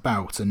this is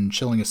about, and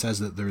Schillinger says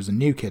that there is a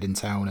new kid in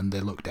town and they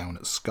look down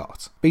at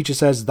Scott. Beecher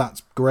says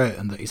that's great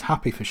and that he's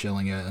happy for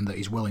Schillinger and that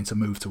he's willing to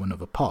move to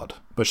another pod,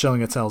 but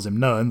Schillinger tells him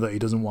no and that he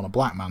doesn't want a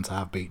black man to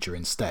have Beecher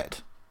instead,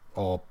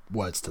 or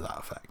words to that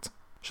effect.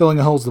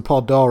 Schillinger holds the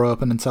pod door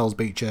open and tells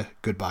Beecher,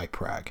 "Goodbye,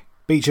 Prague."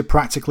 Beecher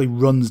practically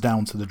runs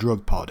down to the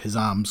drug pod, his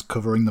arms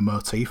covering the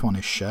motif on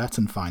his shirt,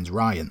 and finds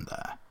Ryan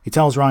there. He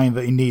tells Ryan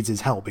that he needs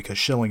his help because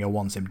Schillinger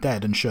wants him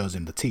dead and shows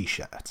him the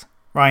t-shirt.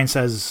 Ryan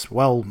says,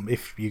 well,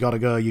 if you gotta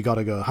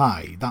go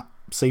high. That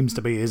seems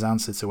to be his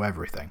answer to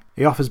everything.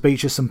 He offers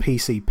Beecher some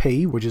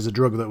PCP, which is a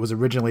drug that was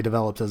originally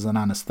developed as an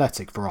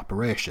anaesthetic for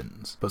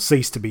operations, but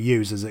ceased to be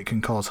used as it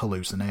can cause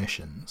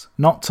hallucinations.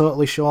 Not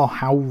totally sure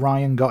how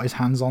Ryan got his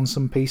hands on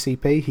some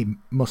PCP, he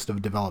must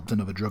have developed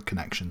another drug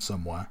connection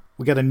somewhere.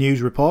 We get a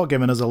news report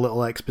giving us a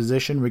little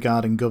exposition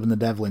regarding Governor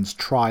Devlin's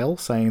trial,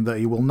 saying that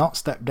he will not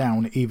step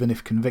down even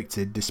if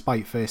convicted,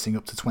 despite facing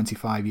up to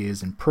 25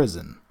 years in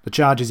prison. The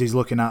charges he's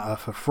looking at are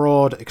for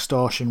fraud,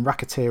 extortion,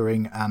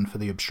 racketeering, and for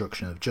the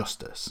obstruction of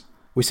justice.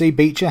 We see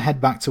Beecher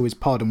head back to his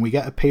pod and we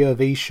get a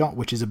POV shot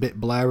which is a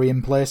bit blurry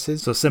in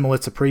places, so similar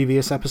to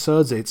previous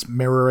episodes, it's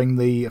mirroring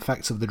the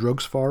effects of the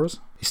drugs for us.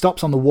 He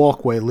stops on the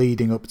walkway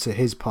leading up to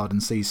his pod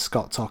and sees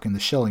Scott talking to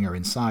Schillinger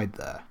inside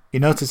there. He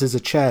notices a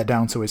chair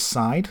down to his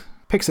side,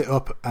 picks it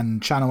up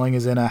and channeling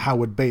his inner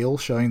Howard Beale,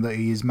 showing that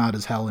he is mad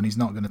as hell and he's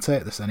not going to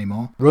take this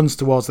anymore, runs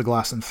towards the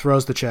glass and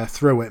throws the chair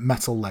through it,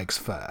 metal legs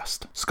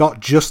first. Scott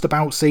just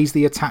about sees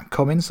the attack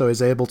coming so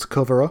is able to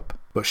cover up,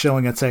 but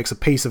Schillinger takes a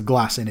piece of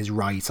glass in his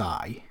right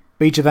eye.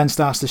 Beecher then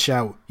starts to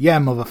shout, "Yeah,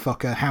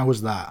 motherfucker, how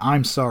was that?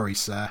 I'm sorry,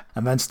 sir,"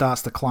 and then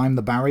starts to climb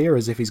the barrier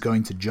as if he's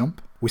going to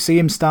jump. We see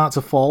him start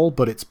to fall,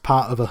 but it's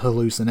part of a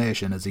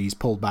hallucination as he's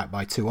pulled back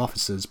by two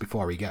officers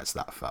before he gets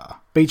that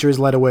far. Beecher is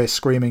led away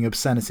screaming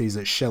obscenities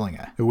at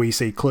Schillinger, who we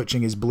see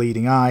clutching his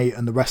bleeding eye,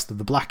 and the rest of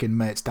the black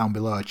inmates down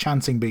below are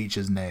chanting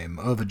Beecher's name,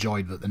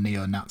 overjoyed that the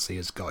neo-Nazi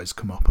has got his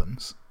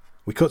comeuppance.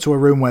 We cut to a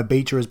room where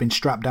Beecher has been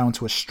strapped down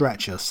to a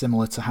stretcher,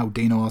 similar to how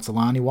Dino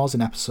Ortolani was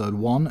in episode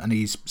 1, and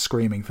he's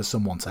screaming for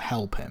someone to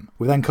help him.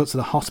 We then cut to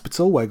the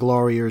hospital where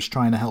Gloria is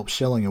trying to help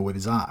Schillinger with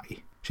his eye.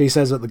 She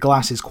says that the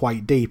glass is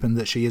quite deep and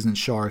that she isn't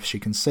sure if she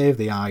can save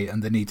the eye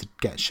and they need to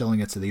get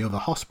Schillinger to the other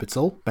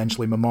hospital,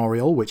 Benchley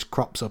Memorial, which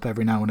crops up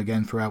every now and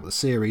again throughout the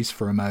series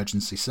for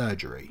emergency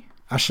surgery.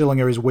 As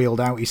Schillinger is wheeled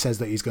out, he says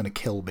that he's going to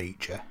kill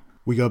Beecher.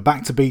 We go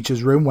back to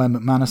Beecher's room where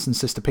McManus and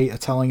Sister Pete are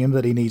telling him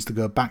that he needs to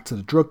go back to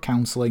the drug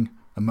counselling,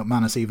 and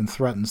McManus even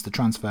threatens to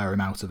transfer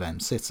him out of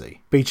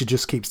M-City. Beecher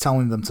just keeps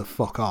telling them to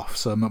fuck off,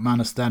 so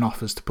McManus then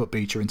offers to put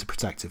Beecher into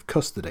protective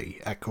custody,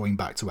 echoing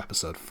back to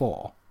episode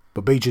 4.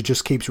 But Beecher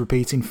just keeps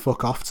repeating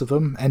fuck off to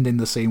them, ending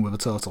the scene with a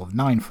total of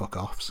 9 fuck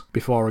offs,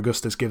 before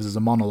Augustus gives us a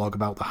monologue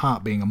about the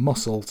heart being a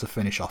muscle to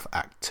finish off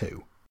Act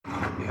 2.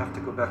 You have to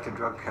go back to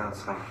drug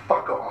counseling.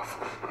 Fuck off.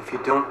 If you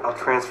don't, I'll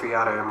transfer you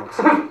out of Emerald.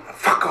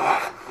 Fuck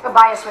off.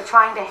 Tobias, we're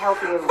trying to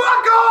help you. Fuck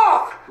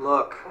off!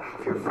 Look,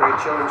 if you're afraid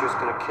Schillinger's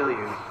gonna kill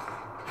you,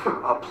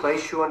 I'll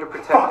place you under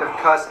protective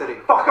custody.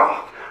 Fuck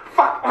off!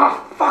 Fuck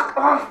off! Fuck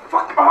off!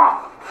 Fuck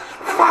off!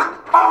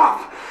 Fuck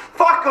off!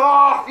 Fuck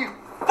off! You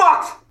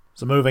fucks!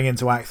 So moving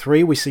into Act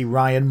 3, we see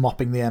Ryan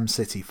mopping the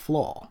M-City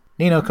floor.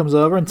 Nino comes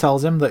over and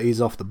tells him that he's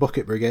off the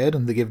Bucket Brigade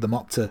and they give the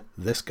mop to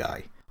this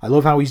guy. I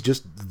love how he's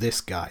just this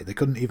guy, they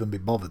couldn't even be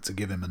bothered to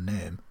give him a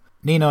name.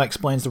 Nino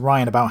explains to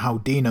Ryan about how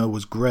Dino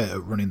was great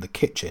at running the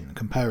kitchen,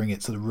 comparing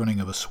it to the running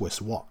of a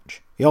Swiss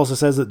watch. He also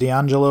says that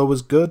D'Angelo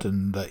was good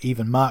and that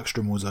even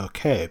Markstrom was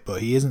okay,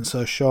 but he isn't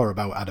so sure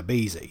about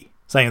Adebisi,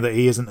 saying that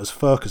he isn't as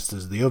focused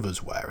as the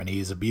others were and he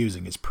is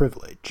abusing his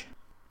privilege.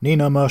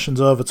 Nino motions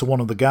over to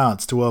one of the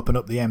guards to open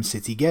up the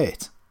M-City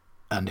gate.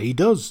 And he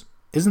does.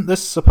 Isn't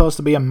this supposed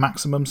to be a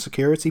maximum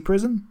security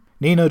prison?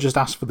 Nino just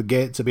asked for the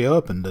gate to be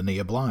opened and he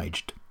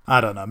obliged. I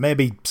don't know,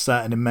 maybe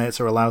certain inmates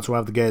are allowed to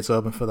have the gates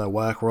open for their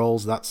work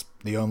roles. That's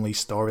the only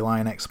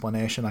storyline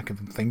explanation I can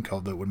think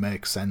of that would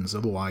make sense,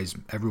 otherwise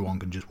everyone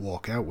can just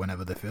walk out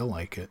whenever they feel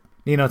like it.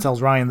 Nino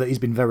tells Ryan that he's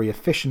been very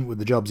efficient with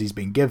the jobs he's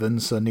been given,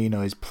 so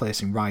Nino is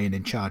placing Ryan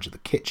in charge of the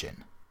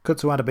kitchen. Cut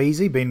to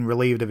Adebisi being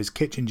relieved of his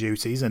kitchen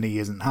duties and he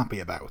isn't happy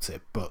about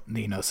it, but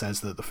Nino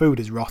says that the food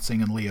is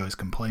rotting and Leo is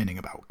complaining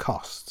about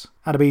costs.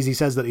 Adebisi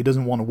says that he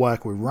doesn't want to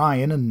work with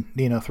Ryan and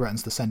Nino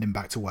threatens to send him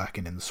back to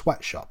working in the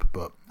sweatshop,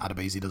 but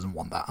Adebisi doesn't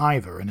want that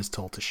either and is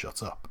told to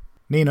shut up.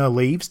 Nino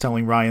leaves,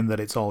 telling Ryan that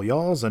it's all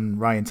yours, and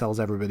Ryan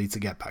tells everybody to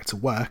get back to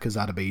work as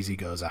Adebisi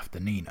goes after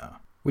Nino.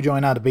 We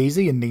join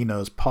Adebisi in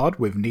Nino's pod,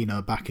 with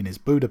Nino back in his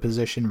Buddha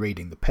position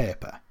reading the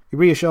paper. He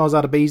reassures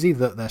Adebisi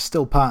that they're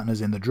still partners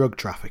in the drug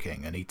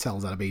trafficking, and he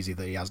tells Adebisi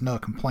that he has no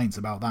complaints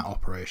about that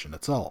operation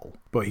at all,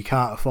 but he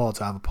can't afford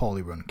to have a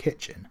poorly run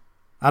kitchen.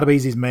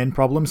 Adebisi's main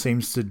problem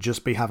seems to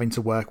just be having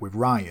to work with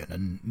Ryan,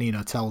 and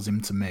Nino tells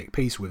him to make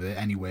peace with it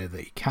any way that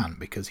he can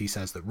because he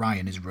says that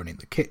Ryan is running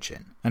the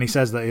kitchen, and he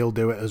says that he'll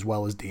do it as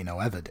well as Dino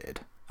ever did.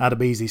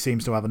 Adebisi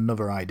seems to have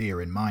another idea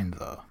in mind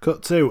though.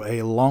 Cut to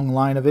a long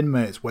line of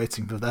inmates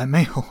waiting for their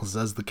meals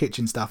as the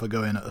kitchen staff are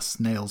going at a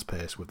snail's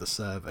pace with the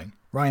serving.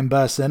 Ryan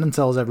bursts in and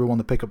tells everyone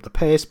to pick up the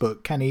pace,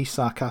 but Kenny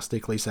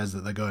sarcastically says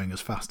that they're going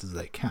as fast as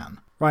they can.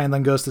 Ryan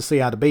then goes to see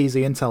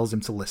Adebisi and tells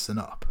him to listen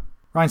up.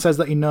 Ryan says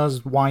that he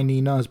knows why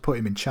Nino has put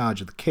him in charge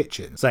of the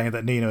kitchen, saying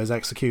that Nino is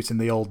executing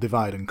the old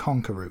divide and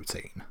conquer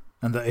routine,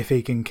 and that if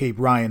he can keep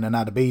Ryan and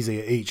Adebisi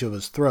at each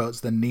other's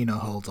throats, then Nino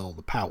holds all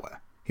the power.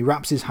 He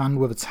wraps his hand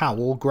with a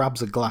towel,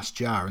 grabs a glass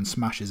jar and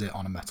smashes it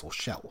on a metal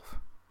shelf.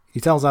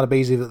 He tells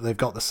Adebisi that they've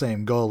got the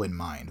same goal in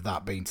mind,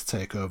 that being to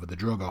take over the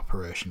drug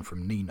operation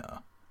from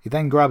Nino. He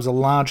then grabs a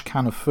large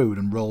can of food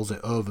and rolls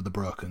it over the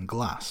broken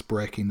glass,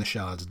 breaking the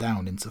shards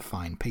down into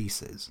fine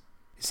pieces.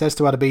 He says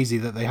to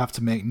Adebisi that they have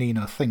to make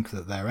Nino think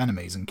that they're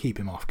enemies and keep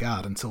him off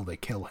guard until they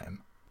kill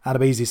him.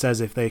 Adebisi says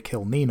if they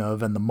kill Nino,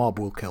 then the mob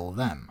will kill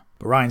them.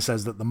 But Ryan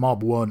says that the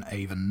mob won't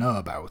even know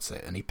about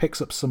it, and he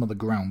picks up some of the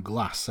ground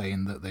glass,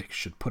 saying that they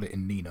should put it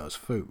in Nino's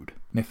food.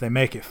 And if they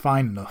make it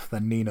fine enough,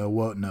 then Nino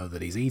won't know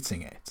that he's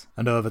eating it,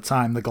 and over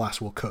time the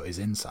glass will cut his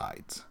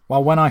insides.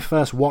 While when I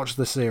first watched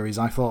the series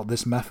I thought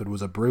this method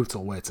was a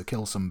brutal way to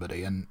kill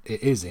somebody, and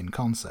it is in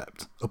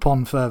concept.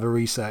 Upon further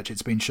research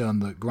it's been shown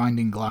that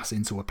grinding glass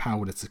into a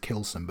powder to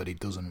kill somebody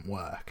doesn't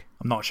work.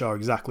 I'm not sure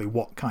exactly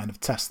what kind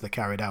of tests they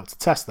carried out to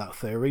test that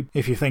theory.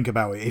 If you think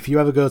about it, if you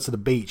ever go to the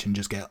beach and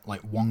just get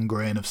like 1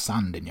 grain of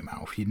sand in your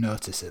mouth, you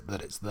notice it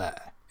that it's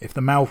there. If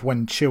the mouth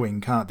when chewing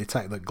can't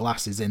detect that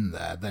glass is in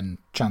there, then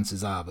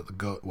chances are that the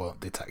gut won't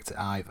detect it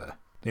either.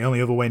 The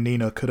only other way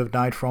Nino could have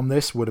died from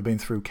this would have been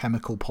through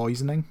chemical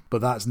poisoning,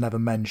 but that's never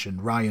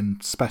mentioned. Ryan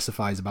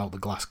specifies about the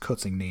glass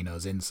cutting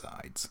Nino's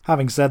insides.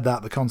 Having said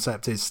that, the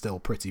concept is still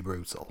pretty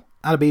brutal.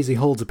 Adebisi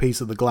holds a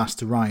piece of the glass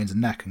to Ryan's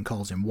neck and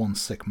calls him one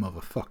sick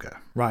motherfucker.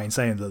 Ryan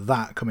saying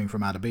that coming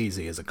from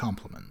Adebisi is a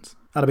compliment.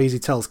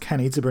 Adebisi tells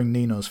Kenny to bring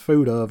Nino's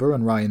food over,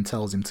 and Ryan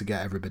tells him to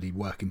get everybody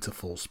working to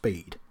full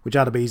speed, which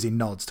Adebisi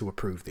nods to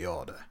approve the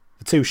order.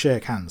 The two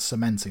shake hands,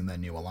 cementing their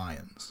new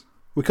alliance.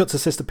 We cut to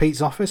Sister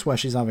Pete's office where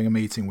she's having a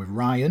meeting with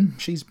Ryan.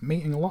 She's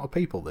meeting a lot of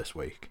people this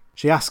week.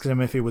 She asks him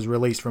if he was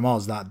released from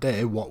Oz that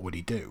day, what would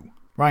he do?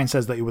 Ryan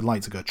says that he would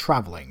like to go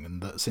travelling,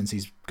 and that since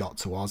he's got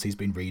to Oz he's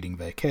been reading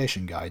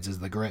vacation guides as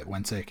they're great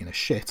when taking a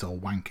shit or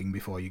wanking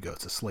before you go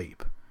to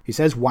sleep. He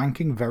says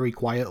wanking very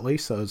quietly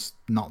so as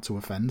not to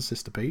offend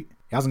Sister Pete.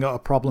 He hasn't got a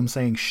problem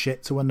saying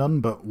shit to a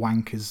nun, but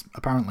wank is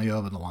apparently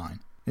over the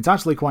line. It's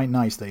actually quite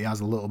nice that he has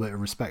a little bit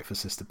of respect for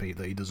Sister Pete,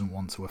 that he doesn't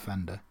want to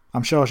offend her.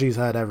 I'm sure she's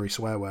heard every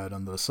swear word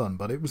under the sun,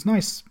 but it was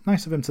nice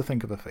of him to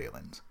think of her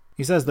feelings.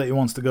 He says that he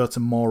wants to go to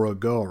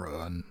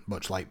Morogoro, and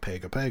much like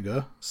Pega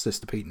Pega,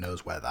 Sister Pete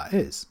knows where that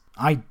is.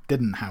 I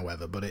didn't,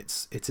 however, but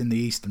it's in the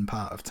eastern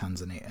part of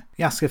Tanzania.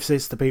 He asks if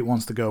Sister Pete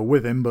wants to go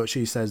with him, but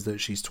she says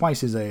that she's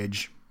twice his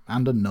age,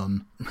 and a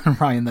nun.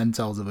 Ryan then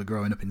tells her that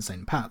growing up in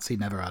St. Pat's, he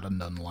never had a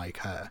nun like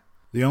her.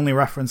 The only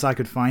reference I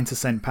could find to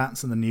St.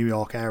 Pat's in the New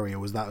York area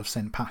was that of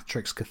St.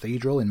 Patrick's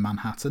Cathedral in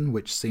Manhattan,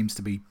 which seems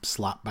to be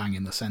slap bang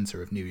in the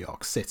centre of New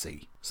York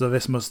City. So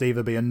this must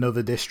either be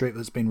another district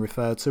that's been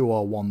referred to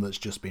or one that's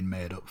just been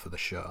made up for the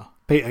show.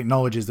 Pete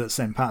acknowledges that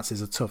St. Pat's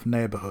is a tough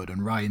neighbourhood,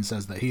 and Ryan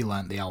says that he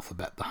learnt the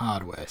alphabet the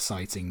hard way,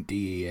 citing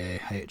DEA,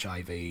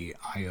 HIV,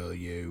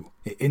 IOU.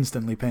 It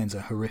instantly paints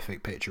a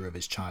horrific picture of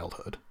his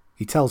childhood.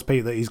 He tells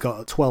Pete that he's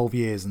got 12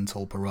 years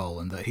until parole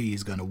and that he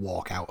is going to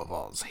walk out of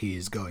Oz. He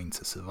is going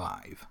to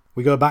survive.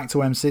 We go back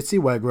to M-City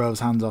where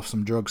Groves hands off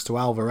some drugs to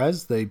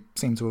Alvarez. They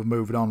seem to have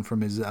moved on from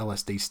his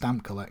LSD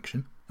stamp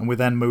collection. And we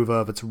then move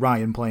over to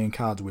Ryan playing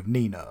cards with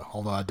Nino,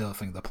 although I don't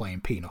think they're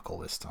playing pinochle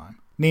this time.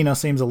 Nino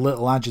seems a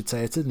little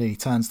agitated and he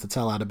turns to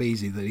tell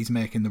Adebisi that he's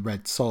making the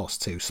red sauce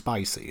too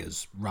spicy,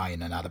 as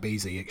Ryan and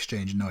Adebisi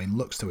exchange knowing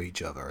looks to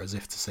each other as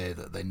if to say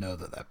that they know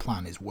that their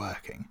plan is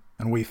working.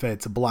 And we fade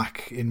to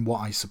black in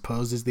what I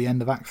suppose is the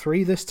end of Act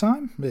 3 this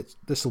time.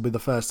 This will be the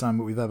first time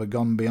that we've ever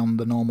gone beyond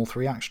the normal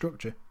 3-act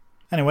structure.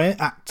 Anyway,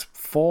 Act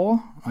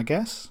 4, I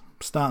guess,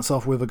 starts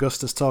off with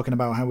Augustus talking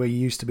about how he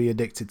used to be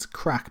addicted to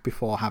crack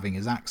before having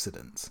his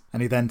accident,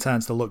 and he then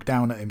turns to look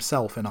down at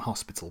himself in a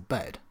hospital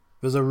bed.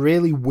 There's a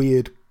really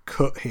weird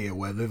cut here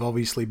where they've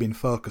obviously been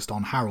focused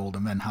on Harold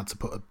and then had to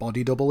put a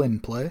body double in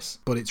place,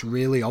 but it's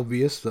really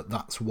obvious that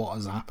that's what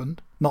has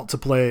happened. Not to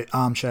play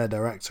armchair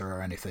director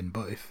or anything,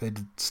 but if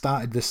they'd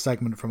started this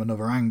segment from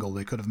another angle,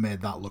 they could have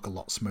made that look a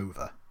lot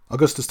smoother.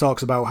 Augustus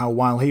talks about how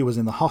while he was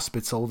in the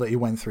hospital that he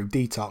went through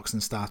detox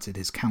and started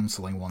his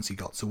counselling once he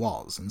got to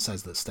Oz, and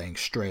says that staying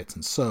straight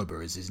and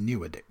sober is his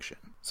new addiction.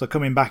 So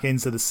coming back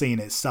into the scene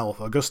itself,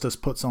 Augustus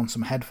puts on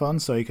some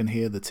headphones so he can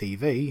hear the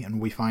TV,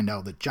 and we find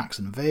out that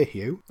Jackson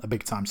Vahue, a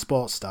big-time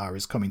sports star,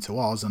 is coming to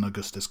Oz, and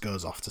Augustus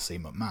goes off to see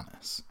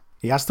McManus.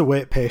 He has to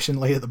wait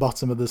patiently at the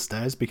bottom of the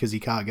stairs because he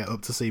can't get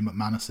up to see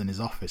McManus in his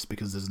office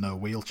because there's no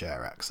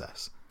wheelchair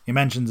access. He He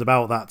mentions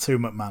about that to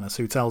McManus,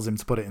 who tells him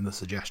to put it in the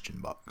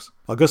suggestion box.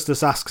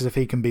 Augustus asks if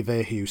he can be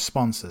Verheu's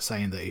sponsor,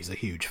 saying that he's a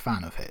huge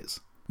fan of his.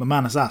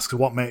 McManus asks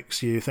what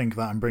makes you think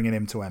that I'm bringing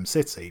him to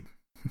M-City.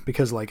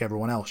 Because like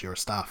everyone else, you're a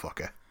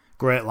starfucker.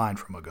 Great line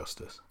from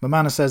Augustus.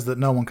 McManus says that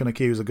no one can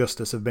accuse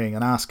Augustus of being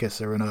an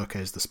ass-kisser and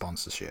okays the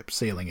sponsorship,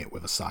 sealing it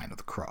with a sign of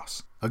the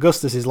cross.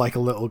 Augustus is like a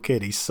little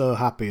kid, he's so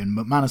happy, and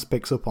McManus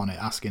picks up on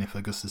it, asking if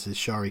Augustus is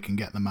sure he can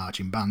get the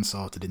marching band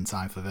sorted in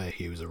time for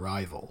Verheu's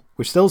arrival.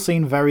 We've still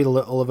seen very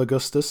little of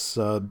Augustus,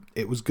 so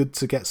it was good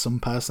to get some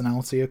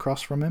personality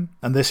across from him,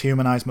 and this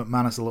humanised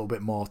McManus a little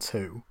bit more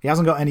too. He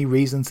hasn't got any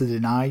reason to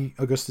deny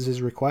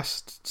Augustus's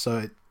request,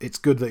 so it's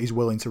good that he's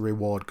willing to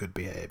reward good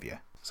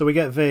behaviour. So we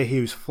get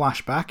Verheu's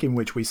flashback, in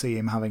which we see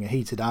him having a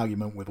heated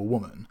argument with a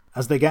woman.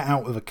 As they get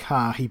out of a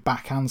car, he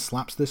backhand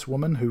slaps this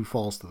woman, who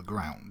falls to the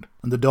ground.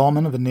 And the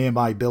doorman of a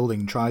nearby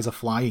building tries a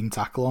flying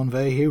tackle on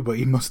Verheu, but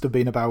he must have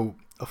been about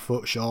a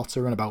foot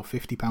shorter and about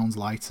 50 pounds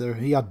lighter.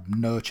 He had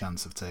no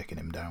chance of taking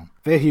him down.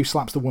 Verheu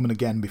slaps the woman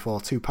again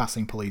before two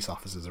passing police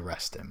officers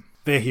arrest him.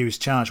 Verheu is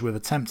charged with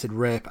attempted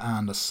rape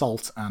and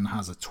assault and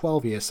has a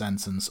 12-year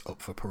sentence,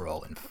 up for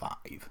parole in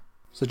 5.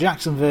 So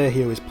Jackson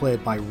Verheu is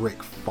played by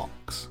Rick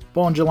Fox.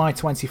 Born July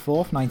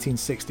 24th,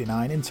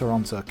 1969 in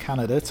Toronto,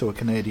 Canada, to a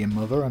Canadian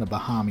mother and a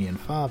Bahamian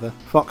father,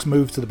 Fox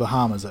moved to the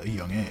Bahamas at a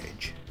young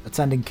age.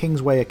 Attending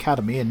Kingsway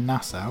Academy in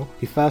Nassau,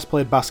 he first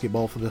played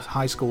basketball for the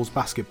high school's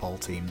basketball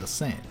team, the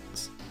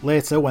Saints.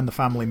 Later, when the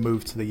family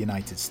moved to the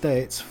United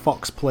States,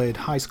 Fox played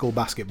high school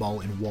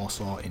basketball in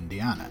Warsaw,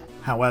 Indiana.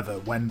 However,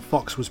 when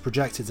Fox was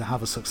projected to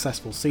have a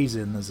successful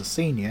season as a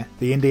senior,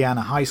 the Indiana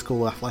High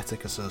School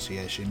Athletic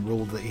Association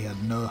ruled that he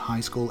had no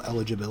high school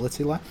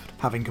eligibility left,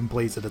 having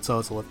completed a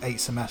total of 8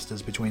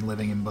 semesters between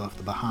living in both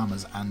the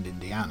Bahamas and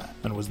Indiana,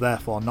 and was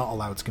therefore not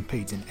allowed to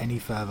compete in any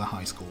further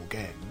high school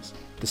games.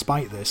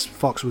 Despite this,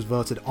 Fox was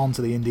voted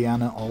onto the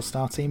Indiana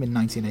All-Star team in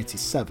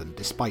 1987,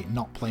 despite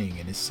not playing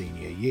in his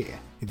senior year.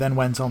 He then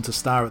went on to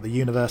star at the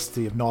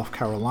University of North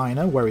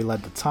Carolina, where he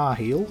led the Tar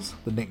Heels,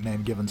 the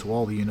nickname given to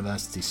all the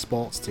university's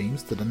sports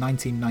teams, to the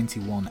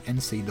 1991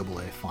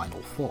 NCAA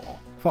Final Four.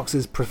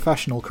 Fox's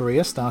professional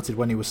career started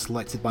when he was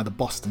selected by the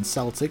Boston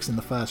Celtics in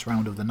the first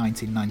round of the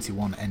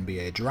 1991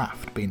 NBA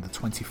Draft, being the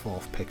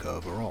 24th pick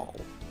overall.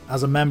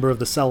 As a member of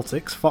the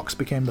Celtics, Fox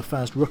became the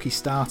first rookie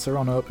starter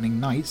on opening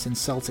night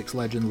since Celtics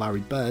legend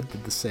Larry Bird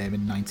did the same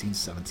in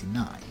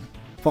 1979.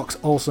 Fox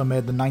also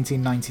made the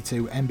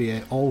 1992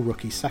 NBA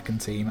All-Rookie second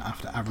team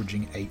after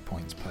averaging 8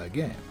 points per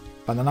game.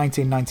 By the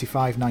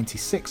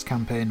 1995-96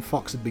 campaign,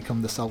 Fox had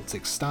become the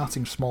Celtics'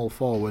 starting small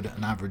forward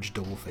and averaged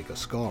double-figure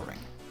scoring.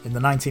 In the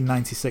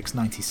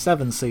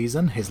 1996-97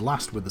 season, his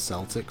last with the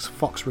Celtics,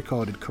 Fox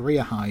recorded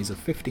career highs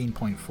of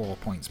 15.4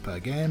 points per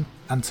game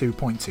and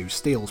 2.2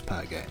 steals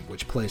per game,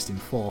 which placed him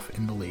 4th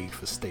in the league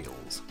for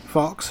steals.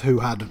 Fox, who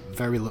had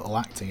very little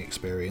acting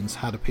experience,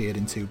 had appeared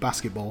in 2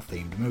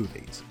 basketball-themed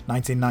movies,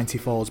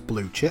 1994's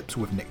Blue Chips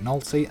with Nick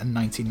Nolte and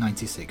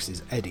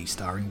 1996's Eddie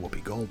starring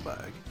Whoopi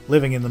Goldberg.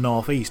 Living in the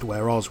Northeast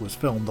where Oz was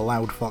filmed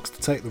allowed Fox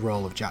to take the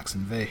role of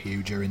Jackson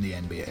Verheu during the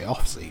NBA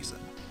off-season.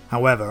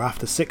 However,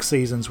 after 6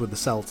 seasons with the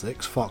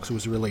Celtics, Fox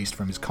was released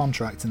from his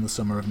contract in the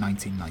summer of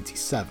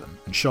 1997,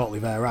 and shortly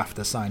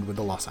thereafter signed with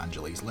the Los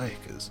Angeles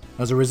Lakers.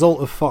 As a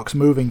result of Fox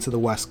moving to the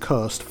West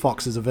Coast,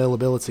 Fox's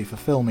availability for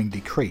filming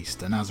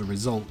decreased, and as a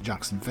result,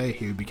 Jackson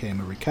Verheu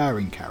became a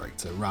recurring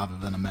character rather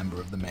than a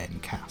member of the main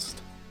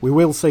cast. We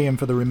will see him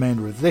for the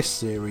remainder of this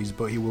series,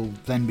 but he will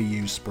then be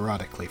used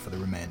sporadically for the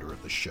remainder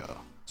of the show.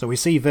 So we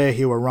see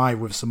Verheu arrive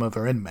with some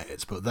other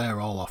inmates, but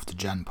they're all off to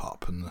Gen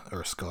Pop and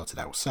are escorted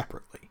out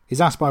separately. He's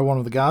asked by one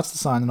of the guards to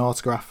sign an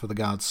autograph for the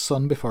guard's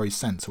son before he's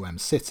sent to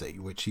M-City,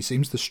 which he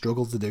seems to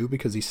struggle to do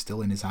because he's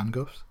still in his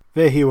handcuffs.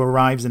 Verheu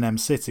arrives in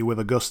M-City with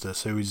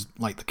Augustus, who is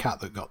like the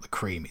cat that got the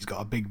cream. He's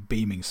got a big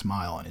beaming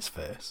smile on his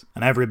face.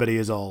 And everybody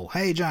is all,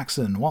 "Hey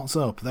Jackson, what's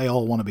up?" They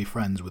all want to be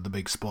friends with the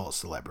big sports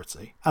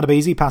celebrity.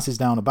 Adebisi passes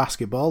down a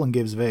basketball and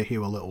gives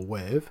Verheu a little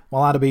wave.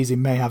 While Adebisi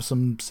may have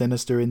some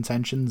sinister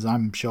intentions,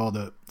 I'm sure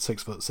that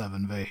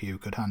 6'7" Verheu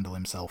could handle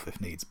himself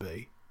if needs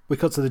be. We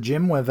cut to the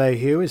gym where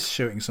Verheu is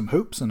shooting some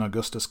hoops and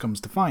Augustus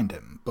comes to find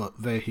him, but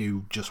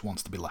Verheu just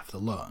wants to be left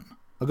alone.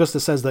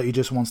 Augustus says that he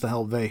just wants to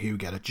help Verheu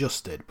get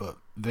adjusted, but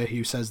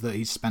Verheu says that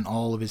he's spent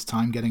all of his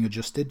time getting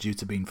adjusted due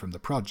to being from the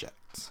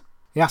projects.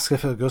 He asks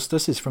if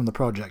Augustus is from the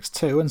projects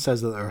too and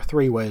says that there are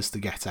 3 ways to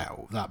get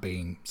out, that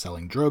being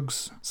selling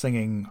drugs,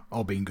 singing,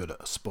 or being good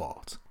at a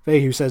sport.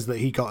 Verheu says that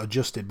he got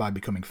adjusted by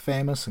becoming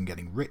famous and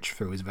getting rich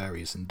through his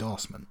various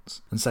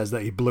endorsements, and says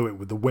that he blew it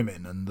with the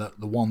women and that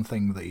the one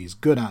thing that he's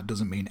good at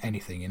doesn't mean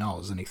anything in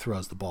Oz, and he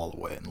throws the ball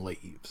away and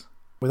leaves.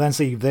 We then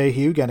see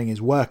Verheu getting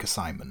his work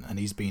assignment and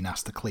he's being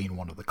asked to clean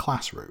one of the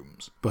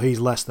classrooms, but he's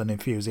less than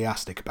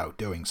enthusiastic about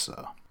doing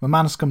so.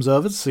 McManus comes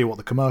over to see what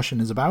the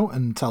commotion is about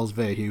and tells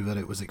Verheu that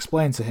it was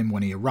explained to him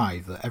when he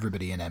arrived that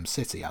everybody in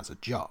M-City has a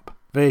job.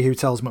 Verheu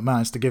tells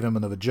McManus to give him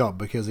another job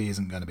because he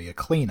isn't going to be a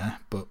cleaner,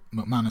 but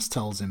McManus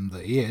tells him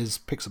that he is,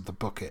 picks up the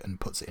bucket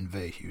and puts it in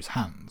Verheu's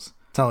hands.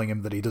 telling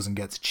him that he doesn't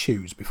get to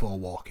choose before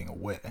walking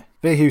away.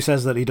 Verhew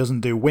says that he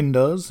doesn't do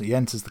windows, he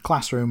enters the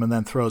classroom and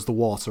then throws the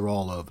water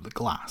all over the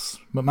glass.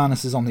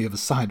 McManus is on the other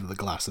side of the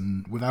glass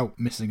and, without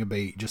missing a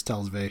beat, just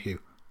tells Verhew,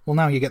 well,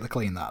 now you get to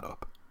clean that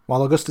up.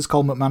 While Augustus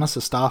called McManus a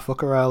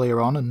starfucker earlier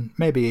on, and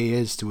maybe he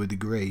is to a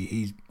degree,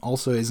 he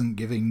also isn't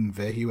giving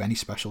Verhew any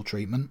special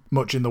treatment,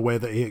 much in the way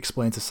that he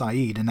explained to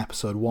Saeed in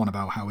episode 1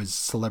 about how his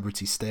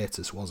celebrity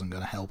status wasn't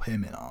going to help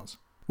him in Oz.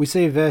 We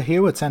see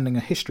Verhew attending a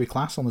history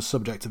class on the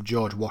subject of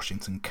George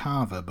Washington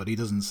Carver, but he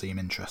doesn't seem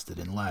interested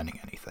in learning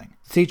anything.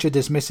 The teacher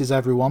dismisses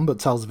everyone but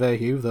tells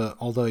Verhew that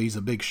although he's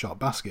a big shot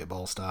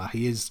basketball star,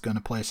 he is going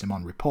to place him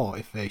on report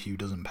if Verhew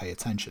doesn't pay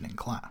attention in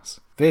class.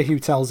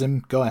 Verhew tells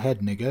him, go ahead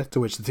nigger, to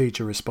which the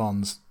teacher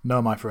responds,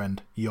 no my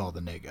friend, you're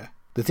the nigger.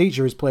 The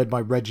teacher is played by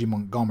Reggie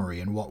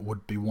Montgomery in what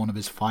would be one of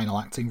his final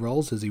acting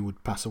roles as he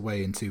would pass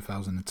away in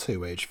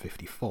 2002, aged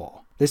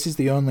 54. This is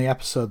the only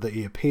episode that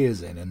he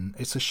appears in, and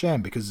it's a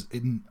shame because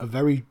in a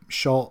very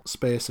short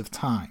space of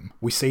time,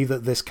 we see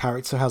that this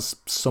character has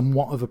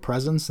somewhat of a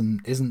presence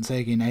and isn't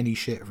taking any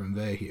shit from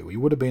Verhew. He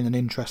would have been an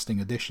interesting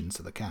addition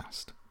to the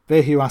cast.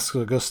 Verhew asks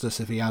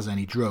Augustus if he has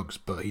any drugs,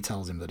 but he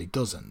tells him that he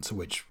doesn't, to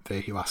which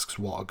Verhew asks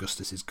what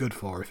Augustus is good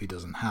for if he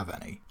doesn't have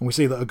any. And we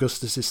see that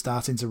Augustus is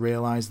starting to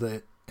realise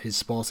that his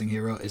sporting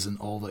hero isn't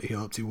all that he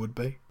hoped he would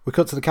be. We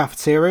cut to the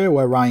cafeteria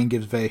where Ryan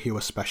gives Verhew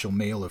a special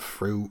meal of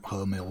fruit,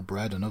 wholemeal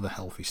bread and other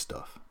healthy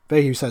stuff.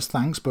 Verhew says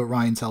thanks, but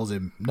Ryan tells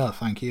him, no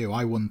thank you,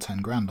 I won 10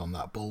 grand on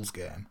that Bulls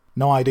game.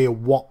 No idea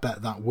what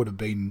bet that would have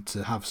been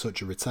to have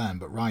such a return,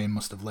 but Ryan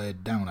must have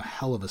laid down a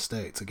hell of a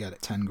stake to get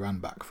 10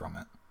 grand back from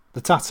it.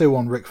 The tattoo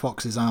on Rick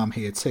Fox's arm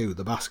here too,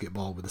 the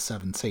basketball with the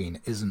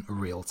 17, isn't a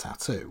real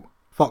tattoo.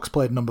 Fox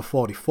played number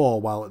 44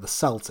 while at the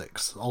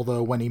Celtics,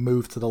 although when he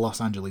moved to the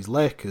Los Angeles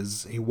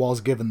Lakers, he was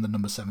given the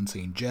number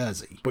 17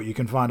 jersey. But you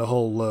can find a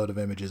whole load of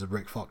images of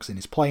Rick Fox in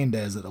his playing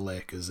days at the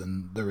Lakers,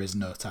 and there is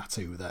no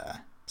tattoo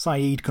there.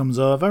 Saeed comes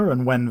over,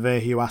 and when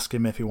Verhew asks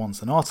him if he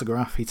wants an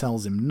autograph, he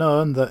tells him no,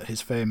 and that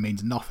his fame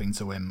means nothing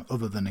to him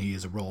other than he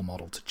is a role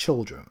model to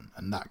children,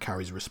 and that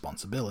carries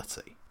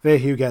responsibility.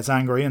 Verhew gets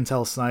angry and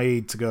tells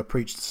Saeed to go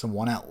preach to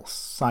someone else.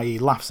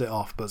 Saeed laughs it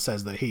off, but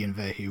says that he and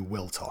Verhew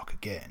will talk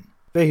again.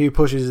 Verhew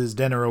pushes his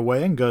dinner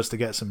away and goes to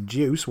get some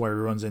juice where he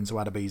runs into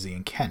Adebisi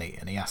and Kenny,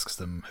 and he asks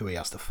them who he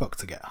has to fuck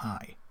to get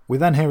high. We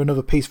then hear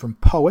another piece from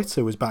Poet,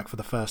 who is back for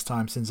the first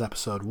time since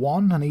episode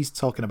 1, and he's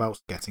talking about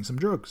getting some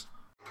drugs.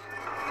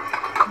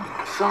 Come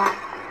on, son.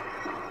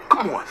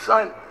 Come on,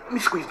 son. Let me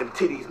squeeze them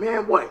titties,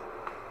 man. What?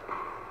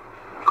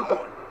 Come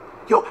on.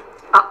 Yo,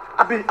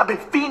 I've been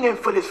fiending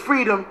for this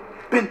freedom.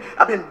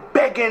 I've been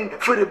begging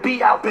for the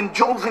be out, been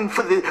jolting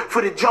for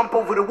the jump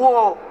over the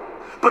wall.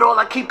 But all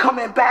I keep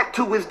coming back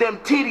to is them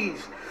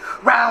titties,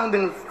 round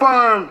and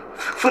firm,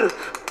 for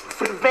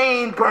the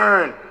vein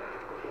burn.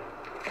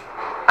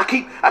 I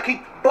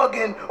keep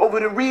bugging over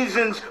the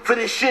reasons for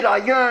this shit I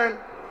yearn.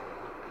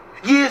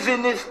 Years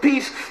in this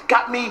piece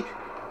got me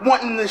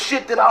wanting the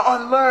shit that I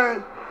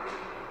unlearned.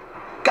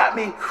 Got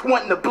me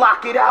wanting to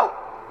block it out,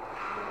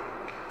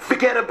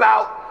 forget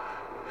about,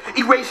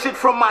 erase it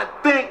from my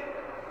think.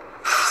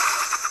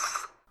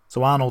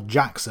 So Arnold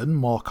Jackson,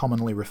 more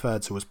commonly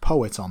referred to as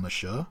Poet on the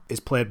show, is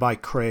played by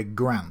Craig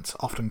Grant,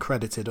 often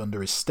credited under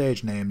his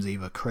stage names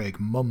either Craig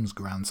Mums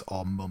Grant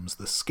or Mums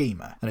the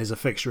Schemer, and is a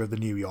fixture of the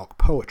New York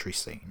poetry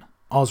scene.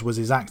 Oz was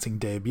his acting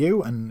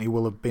debut, and he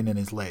will have been in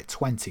his late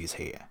 20s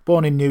here.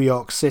 Born in New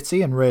York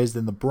City and raised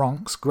in the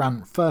Bronx,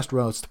 Grant first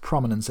rose to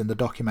prominence in the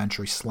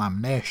documentary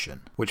Slam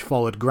Nation, which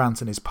followed Grant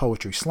and his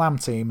Poetry Slam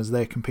team as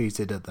they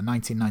competed at the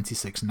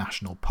 1996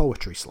 National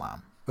Poetry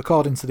Slam.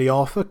 According to the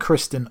author,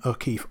 Kristen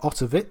O'Keefe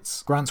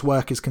Ottowitz, Grant's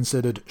work is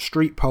considered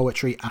street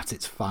poetry at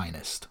its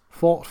finest.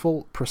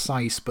 Thoughtful,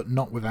 precise, but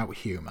not without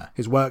humour.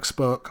 His work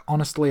spoke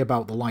honestly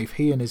about the life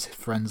he and his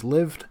friends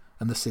lived,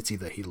 and the city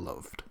that he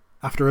loved.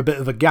 After a bit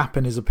of a gap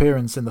in his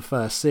appearance in the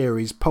first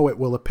series, Poet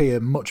will appear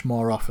much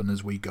more often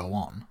as we go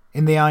on.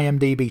 In the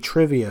IMDb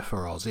trivia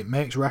for Oz, it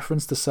makes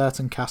reference to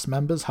certain cast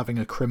members having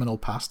a criminal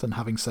past and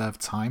having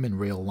served time in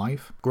real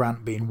life,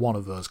 Grant being one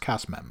of those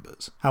cast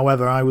members.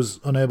 However, I was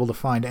unable to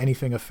find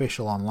anything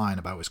official online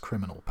about his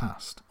criminal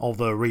past,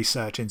 although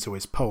research into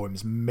his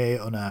poems may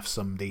unearth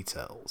some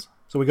details.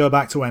 So we go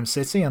back to M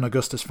City, and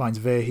Augustus finds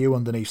Verhew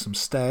underneath some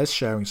stairs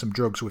sharing some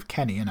drugs with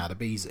Kenny and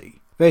Adebisi.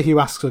 Verhew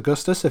asks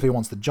Augustus if he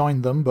wants to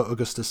join them, but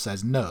Augustus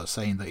says no,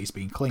 saying that he's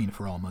been clean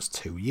for almost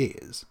 2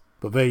 years.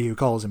 But Verhew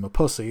calls him a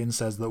pussy and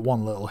says that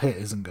one little hit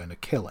isn't going to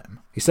kill him.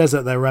 He says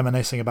that they're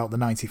reminiscing about the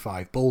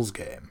 95 Bulls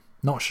game.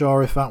 Not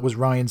sure if that was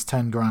Ryan's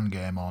 10 grand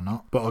game or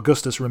not, but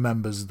Augustus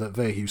remembers that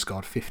Verhew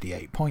scored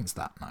 58 points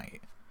that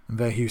night. And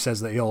Verhew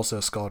says that he also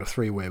scored a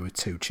 3-way with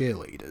 2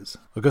 cheerleaders.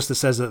 Augustus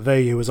says that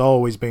Verhew has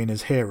always been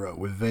his hero,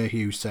 with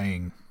Verhew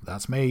saying,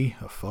 "That's me,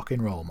 a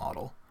fucking role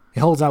model." He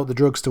holds out the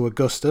drugs to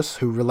Augustus,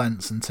 who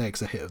relents and takes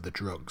a hit of the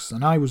drugs,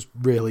 and I was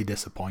really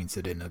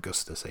disappointed in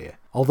Augustus here.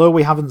 Although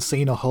we haven't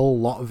seen a whole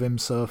lot of him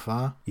so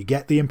far, you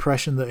get the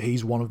impression that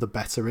he's one of the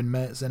better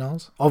inmates in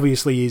Oz.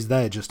 Obviously he's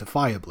there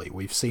justifiably,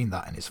 we've seen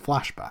that in his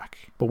flashback,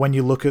 but when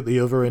you look at the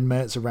other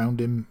inmates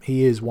around him,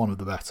 he is one of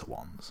the better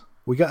ones.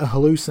 We get a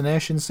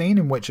hallucination scene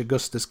in which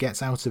Augustus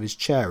gets out of his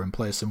chair and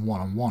plays some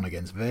one-on-one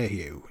against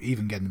Vahue,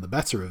 even getting the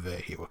better of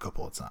Vahue a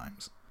couple of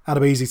times.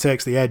 Adebisi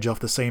takes the edge off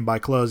the scene by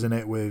closing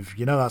it with,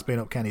 you know that's been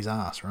up Kenny's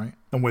arse, right?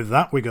 And with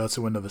that, we go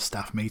to another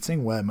staff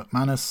meeting where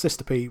McManus,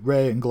 Sister Pete,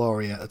 Ray and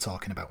Gloria are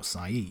talking about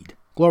Saeed.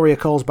 Gloria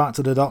calls back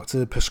to the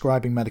doctor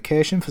prescribing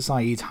medication for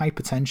Saeed's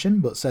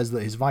hypertension, but says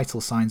that his vital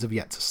signs have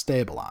yet to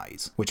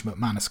stabilise, which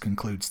McManus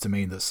concludes to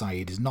mean that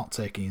Saeed is not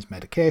taking his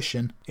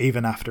medication,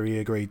 even after he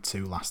agreed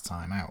to last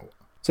time out.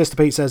 Sister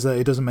Pete says that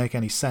it doesn't make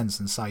any sense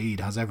and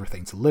Saeed has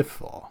everything to live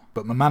for,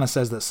 but McManus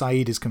says that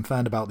Saeed is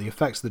concerned about the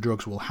effects the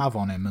drugs will have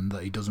on him and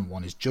that he doesn't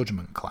want his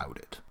judgment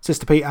clouded.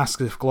 Sister Pete asks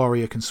if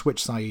Gloria can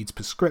switch Saeed's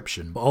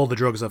prescription, but all the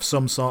drugs have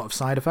some sort of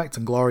side effect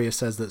and Gloria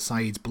says that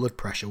Saeed's blood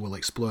pressure will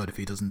explode if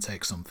he doesn't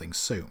take something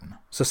soon.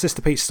 So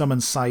Sister Pete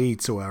summons Saeed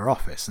to her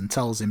office and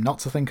tells him not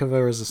to think of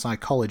her as a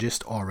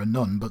psychologist or a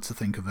nun, but to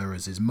think of her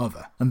as his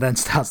mother, and then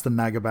starts to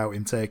nag about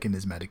him taking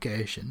his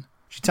medication.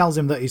 She tells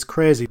him that he's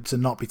crazy to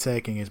not be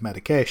taking his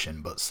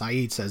medication, but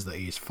Saeed says that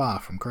he is far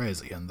from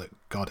crazy and that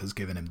God has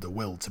given him the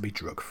will to be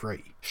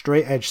drug-free.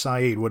 Straight-edge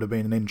Saeed would have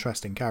been an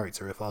interesting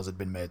character if Oz had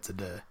been made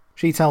today.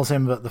 She tells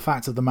him that the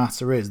fact of the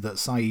matter is that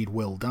Saeed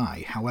will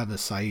die, however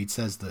Saeed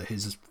says that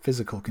his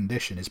physical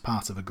condition is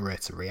part of a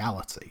greater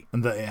reality,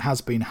 and that it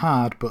has been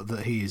hard but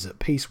that he is at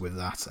peace with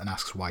that and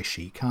asks why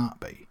she can't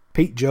be.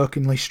 Pete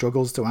jokingly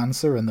struggles to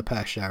answer and the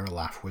pair share a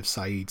laugh, with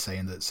Saeed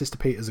saying that Sister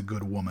Pete is a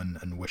good woman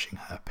and wishing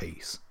her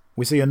peace.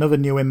 We see another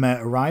new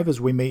inmate arrive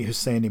as we meet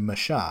Husseini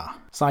Mashar.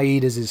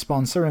 Saeed is his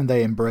sponsor and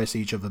they embrace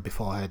each other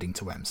before heading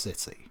to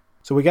M-City.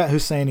 So we get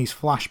Husseini's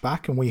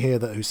flashback and we hear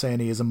that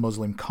Husseini is a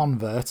Muslim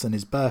convert and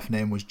his birth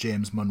name was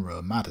James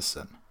Monroe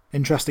Madison.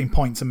 Interesting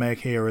point to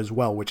make here as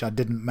well, which I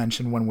didn't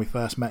mention when we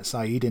first met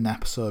Saeed in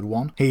episode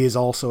 1. He is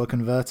also a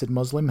converted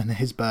Muslim and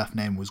his birth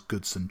name was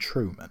Goodson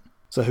Truman.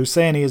 So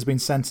Husseini has been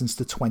sentenced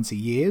to 20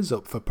 years,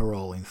 up for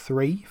parole in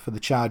 3, for the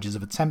charges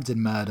of attempted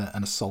murder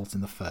and assault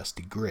in the first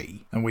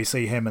degree. And we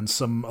see him and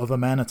some other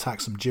men attack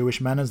some Jewish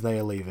men as they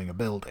are leaving a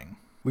building.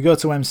 We go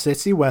to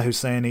M-City, where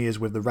Husseini is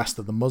with the rest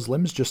of the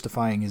Muslims,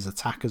 justifying his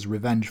attack as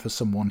revenge for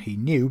someone he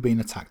knew being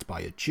attacked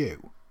by a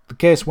Jew. The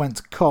case went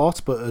to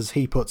court, but as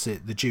he puts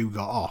it, the Jew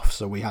got off,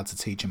 so we had to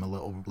teach him a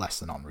little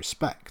lesson on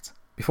respect.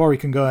 Before he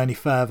can go any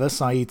further,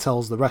 Saeed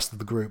tells the rest of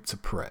the group to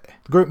pray.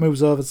 The group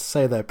moves over to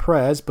say their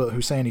prayers, but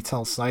Husseini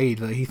tells Saeed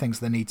that he thinks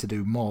they need to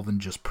do more than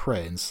just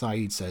pray, and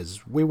Saeed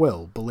says, "We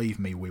will, believe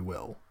me, we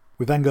will."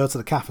 We then go to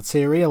the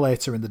cafeteria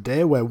later in the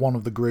day where one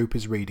of the group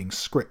is reading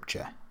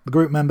scripture. The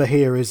group member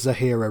here is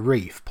Zahir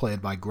Arif,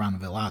 played by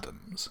Granville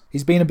Adams.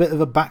 He's been a bit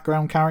of a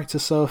background character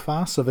so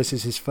far, so this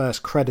is his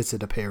first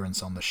credited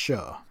appearance on the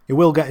show. He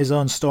will get his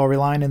own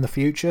storyline in the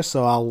future,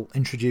 so I'll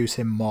introduce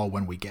him more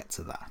when we get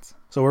to that.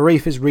 So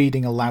Arif is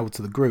reading aloud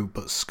to the group,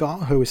 but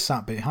Scott, who is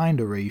sat behind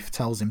Arif,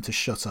 tells him to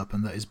shut up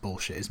and that his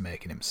bullshit is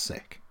making him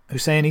sick.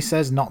 Husseini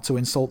says not to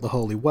insult the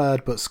holy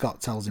word, but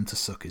Scott tells him to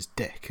suck his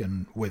dick,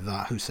 and with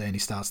that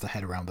Husseini starts to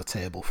head around the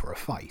table for a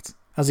fight.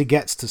 As he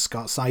gets to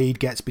Scott, Saeed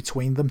gets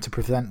between them to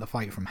prevent the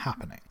fight from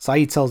happening.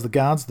 Saeed tells the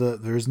guards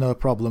that there is no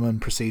problem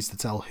and proceeds to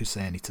tell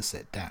Husseini to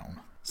sit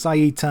down.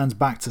 Saeed turns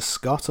back to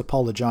Scott,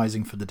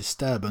 apologising for the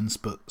disturbance,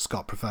 but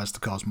Scott prefers to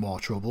cause more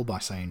trouble by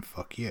saying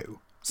 "fuck you."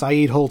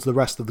 Saeed holds the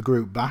rest of the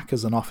group back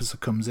as an officer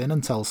comes in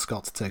and tells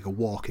Scott to take a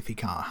walk if he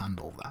can't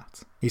handle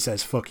that. He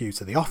says "fuck you"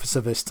 to the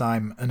officer this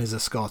time and is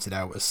escorted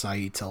out as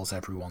Saeed tells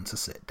everyone to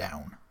sit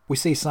down. We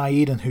see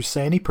Saeed and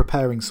Husseini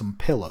preparing some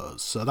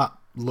pillows, so that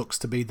looks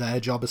to be their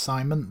job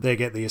assignment. They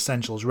get the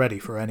essentials ready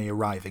for any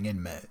arriving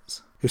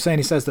inmates.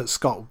 Husseini says that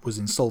Scott was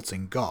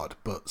insulting God,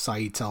 but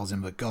Saeed tells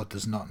him that God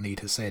does not need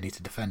Husseini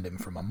to defend him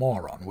from a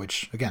moron,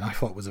 which, again, I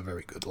thought was a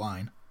very good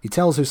line. He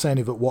tells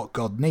Husseini that what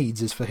God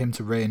needs is for him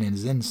to rein in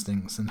his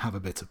instincts and have a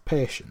bit of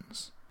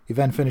patience. He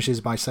then finishes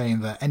by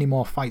saying that any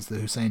more fights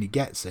that Husseini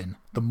gets in,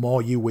 the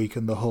more you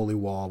weaken the holy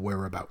war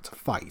we're about to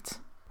fight.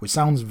 Which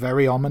sounds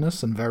very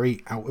ominous and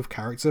very out of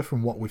character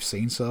from what we've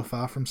seen so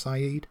far from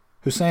Saeed.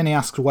 Husseini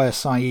asks where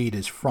Saeed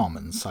is from,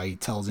 and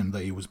Saeed tells him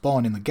that he was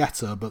born in the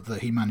ghetto but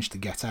that he managed to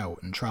get out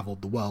and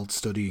travelled the world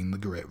studying the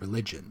great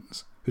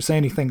religions.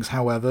 Husseini thinks,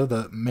 however,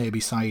 that maybe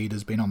Saeed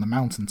has been on the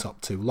mountaintop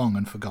too long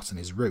and forgotten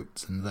his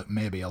roots, and that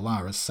maybe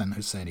Allah has sent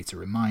Husseini to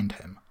remind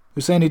him.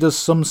 Husseini does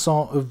some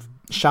sort of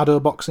shadow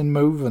boxing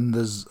move, and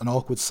there's an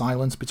awkward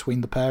silence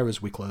between the pair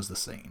as we close the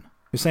scene.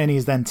 Husseini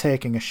is then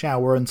taking a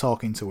shower and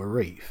talking to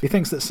Arif. He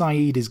thinks that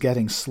Saeed is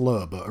getting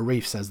slow, but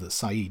Arif says that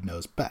Saeed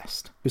knows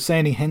best.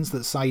 Husseini hints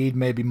that Saeed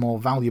may be more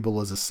valuable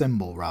as a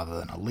symbol rather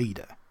than a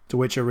leader, to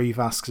which Arif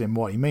asks him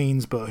what he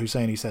means, but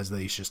Husseini says that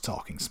he's just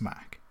talking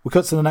smack. We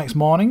cut to the next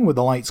morning with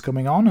the lights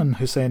coming on and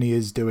Husseini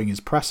is doing his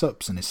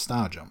press-ups and his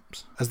star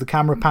jumps. As the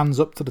camera pans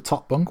up to the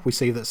top bunk, we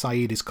see that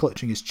Saeed is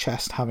clutching his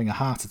chest having a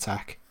heart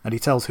attack, and he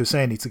tells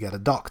Husseini to get a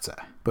doctor,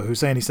 but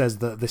Husseini says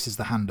that this is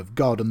the hand of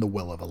God and the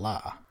will of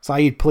Allah.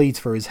 Saeed pleads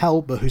for his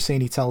help, but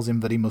Husseini tells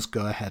him that he must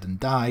go ahead and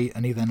die,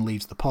 and he then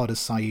leaves the pod as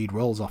Saeed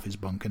rolls off his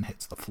bunk and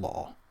hits the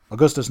floor.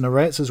 Augustus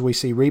narrates as we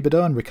see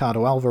Rebido and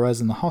Ricardo Alvarez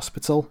in the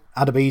hospital.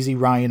 Adebisi,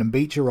 Ryan and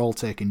Beach are all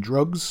taking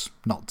drugs,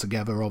 not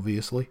together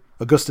obviously.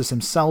 Augustus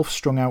himself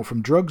strung out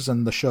from drugs,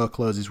 and the show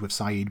closes with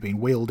Saeed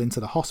being wheeled into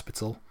the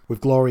hospital,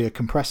 with Gloria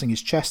compressing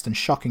his chest and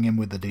shocking him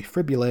with the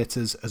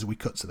defibrillators as we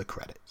cut to the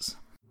credits.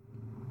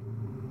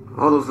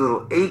 All those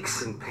little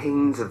aches and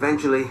pains,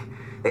 eventually,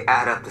 they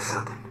add up to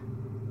something.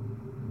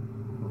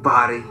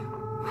 Body,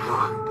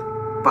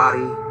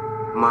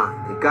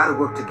 mind. They gotta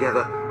work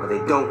together or they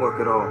don't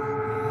work at all.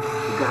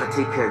 You gotta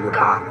take care of your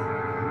body.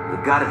 You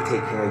gotta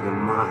take care of your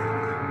mind.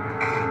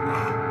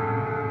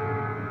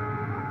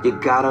 You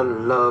gotta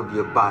love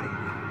your body.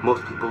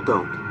 Most people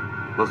don't.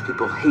 Most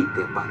people hate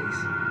their bodies.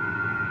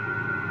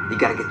 You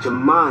gotta get your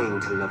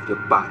mind to love your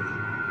body.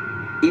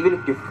 Even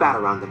if you're fat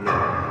around the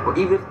middle, or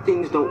even if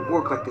things don't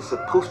work like they're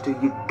supposed to,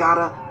 you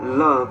gotta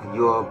love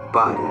your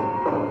body.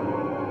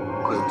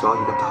 Because it's all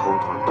you got to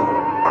hold on to.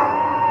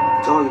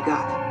 It's all you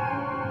got.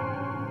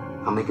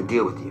 I'll make a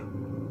deal with you.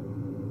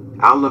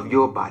 I'll love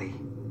your body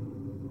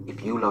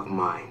if you love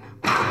mine.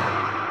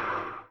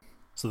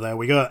 So there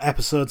we go,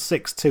 episode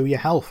 6, To Your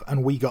Health,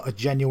 and we got a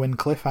genuine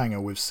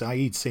cliffhanger with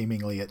Saeed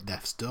seemingly at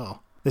death's door.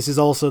 This is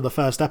also the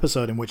first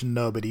episode in which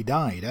nobody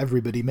died,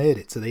 everybody made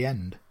it to the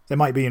end. They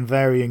might be in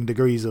varying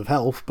degrees of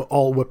health, but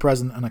all were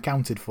present and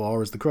accounted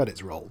for as the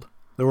credits rolled.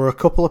 There were a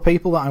couple of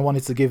people that I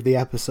wanted to give the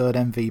episode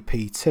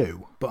MVP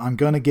to, but I'm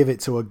going to give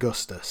it to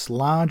Augustus,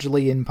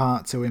 largely in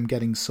part to him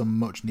getting some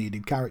much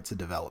needed character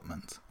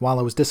development. While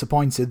I was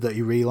disappointed that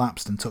he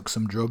relapsed and took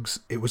some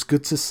drugs, it was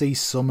good to see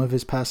some of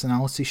his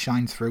personality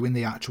shine through in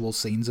the actual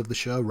scenes of the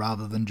show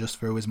rather than just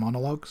through his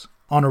monologues.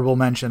 Honourable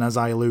mention, as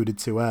I alluded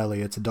to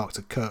earlier, to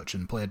Dr.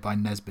 Kirchen, played by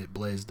Nesbitt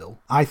Blaisdell.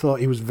 I thought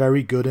he was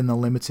very good in the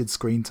limited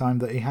screen time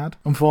that he had.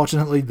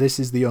 Unfortunately, this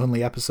is the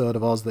only episode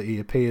of Oz that he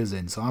appears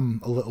in, so I'm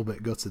a little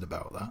bit gutted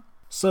about that.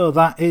 So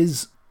that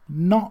is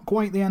not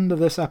quite the end of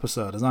this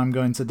episode, as I'm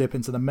going to dip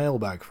into the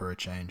mailbag for a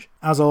change.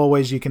 As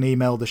always, you can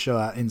email the show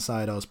at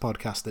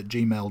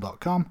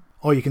insideozpodcast@gmail.com,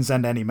 or you can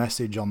send any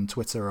message on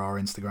Twitter or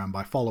Instagram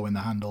by following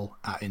the handle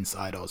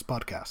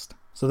 @InsideOzPodcast.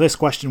 So this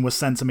question was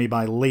sent to me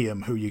by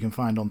Liam, who you can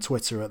find on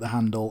Twitter at the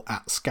handle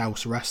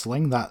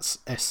 @ScousWrestling, that's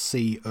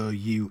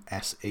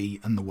SCOUSE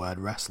and the word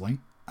wrestling.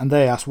 And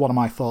they asked what are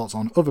my thoughts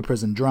on other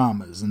prison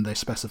dramas, and they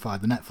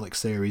specified the Netflix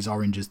series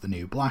Orange is the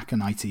New Black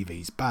and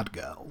ITV's Bad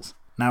Girls.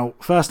 Now,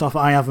 first off,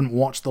 I haven't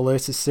watched the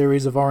latest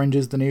series of Orange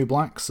is the New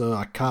Black, so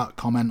I can't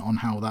comment on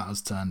how that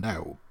has turned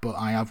out, but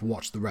I have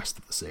watched the rest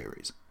of the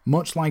series.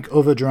 Much like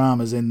other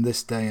dramas in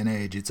this day and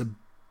age, it's a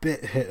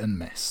bit hit and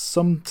miss.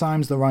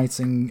 Sometimes the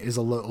writing is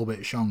a little bit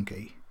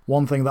shonky.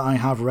 One thing that I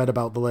have read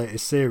about the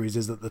latest series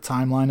is that the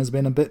timeline has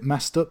been a bit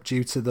messed up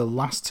due to the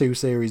last two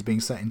series being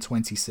set in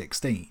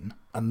 2016,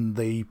 and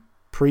the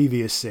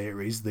previous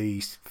series,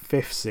 the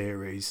 5th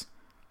series,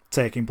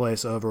 taking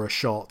place over a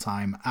short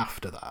time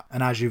after that.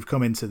 And as you've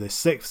come into this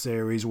 6th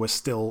series, we're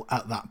still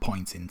at that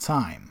point in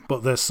time.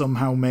 But they're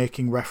somehow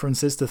making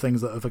references to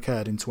things that have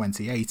occurred in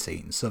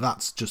 2018, so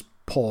that's just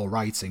poor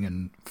writing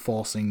and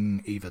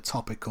forcing either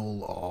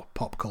topical or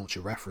pop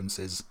culture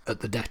references at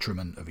the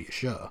detriment of your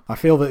show. I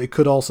feel that it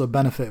could also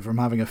benefit from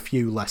having a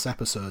few less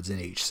episodes in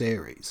each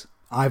series.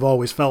 I've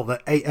always felt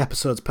that 8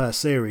 episodes per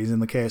series in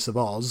the case of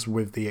Oz,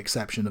 with the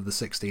exception of the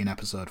 16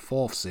 episode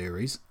 4th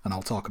series, and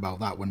I'll talk about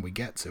that when we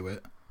get to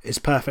it, is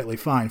perfectly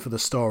fine for the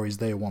stories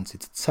they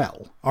wanted to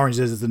tell. Orange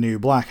is the New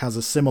Black has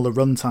a similar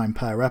runtime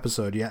per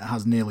episode, yet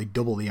has nearly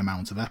double the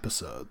amount of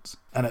episodes,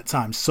 and at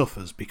times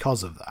suffers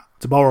because of that.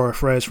 To borrow a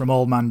phrase from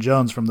Old Man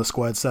Jones from the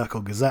Squared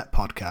Circle Gazette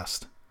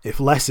podcast, if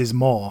less is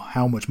more,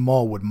 how much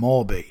more would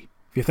more be?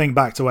 If you think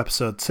back to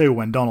episode 2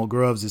 when Donald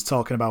Groves is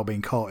talking about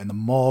being caught in the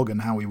morgue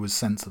and how he was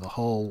sent to the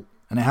hole,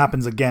 and it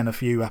happens again a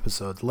few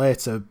episodes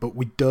later, but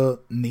we don't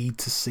need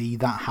to see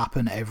that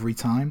happen every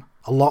time.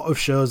 A lot of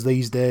shows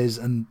these days,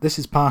 and this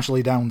is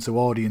partially down to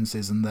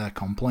audiences and their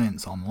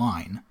complaints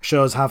online,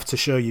 shows have to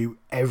show you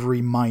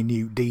every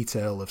minute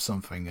detail of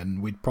something,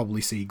 and we'd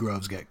probably see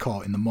Groves get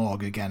caught in the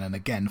morgue again and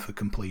again for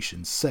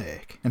completion's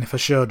sake. And if a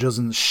show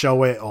doesn't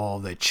show it or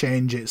they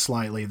change it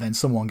slightly, then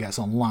someone gets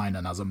online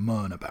and has a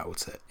moan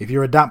about it. If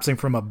you're adapting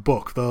from a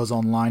book, those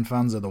online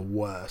fans are the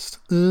worst.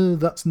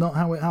 That's not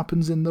how it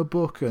happens in the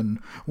book, and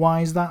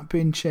why has that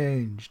been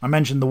changed? I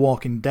mentioned The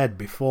Walking Dead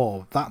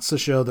before. That's a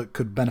show that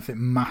could benefit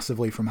massively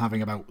from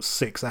having about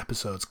 6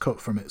 episodes cut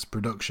from its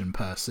production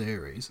per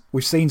series.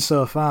 We've seen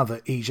so far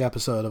that each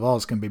episode of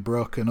Oz can be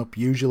broken up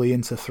usually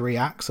into 3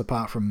 acts,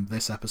 apart from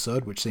this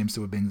episode, which seems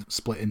to have been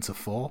split into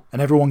 4,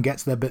 and everyone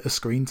gets their bit of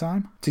screen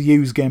time. To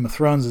use Game of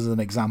Thrones as an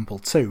example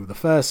too, the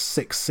first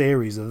 6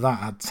 series of that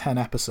had 10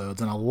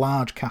 episodes and a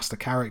large cast of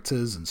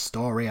characters and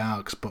story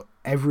arcs, but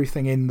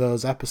everything in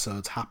those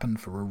episodes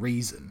happened for a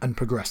reason and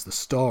progressed the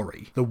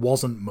story. There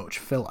wasn't much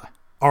filler.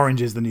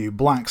 Orange is the New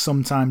Black,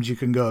 sometimes you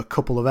can go a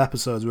couple of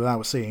episodes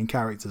without seeing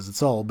characters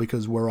at all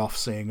because we're off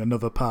seeing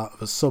another part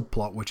of a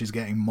subplot which is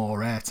getting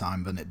more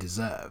airtime than it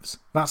deserves.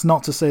 That's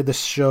not to say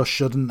this show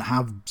shouldn't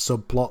have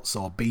subplots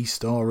or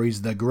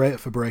B-stories, they're great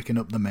for breaking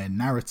up the main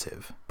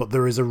narrative, but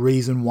there is a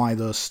reason why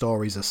those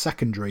stories are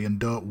secondary and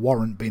don't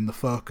warrant being the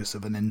focus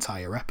of an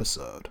entire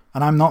episode.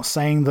 And I'm not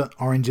saying that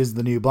Orange is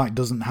the New Black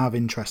doesn't have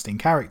interesting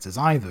characters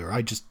either,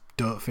 I just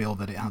don't feel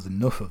that it has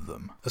enough of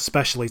them,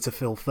 especially to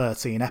fill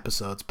 13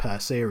 episodes per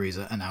series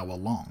at an hour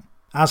long.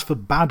 As for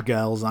Bad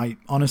Girls, I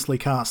honestly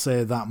can't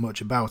say that much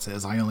about it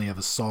as I only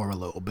ever saw a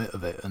little bit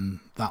of it,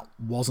 and that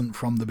wasn't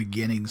from the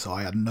beginning, so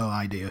I had no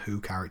idea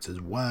who characters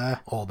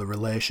were or the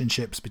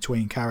relationships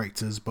between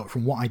characters, but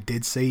from what I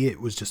did see, it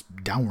was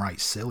just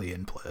downright silly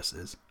in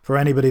places. For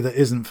anybody that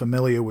isn't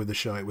familiar with the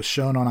show, it was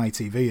shown on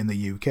ITV in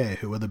the UK,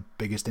 who are the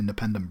biggest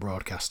independent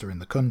broadcaster in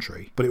the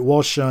country, but it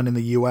was shown in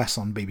the US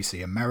on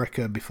BBC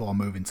America before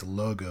moving to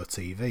Logo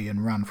TV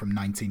and ran from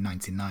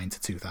 1999 to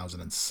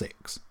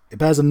 2006. It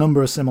bears a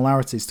number of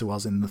similarities to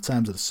us in the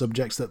terms of the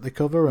subjects that they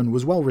cover and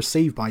was well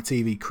received by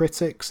TV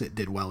critics. It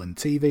did well in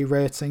TV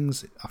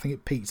ratings. I think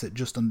it peaked at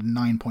just under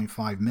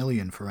 9.5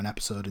 million for an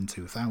episode in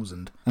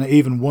 2000, and it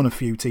even won a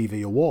few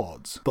TV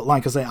awards. But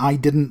like I say, I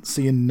didn't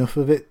see enough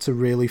of it to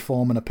really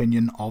form an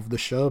opinion of the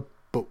show,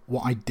 but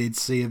what I did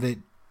see of it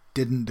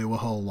didn't do a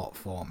whole lot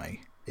for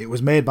me. It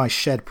was made by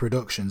Shed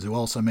Productions, who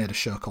also made a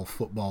show called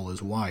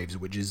Footballers' Wives,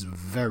 which is a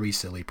very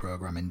silly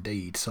programme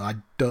indeed, so I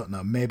don't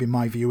know, maybe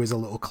my view is a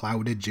little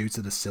clouded due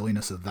to the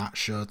silliness of that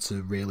show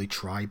to really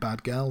try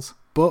Bad Girls.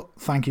 But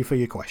thank you for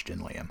your question,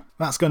 Liam.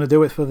 That's going to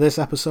do it for this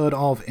episode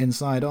of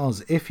Inside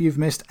Oz. If you've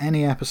missed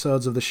any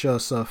episodes of the show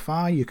so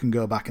far, you can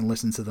go back and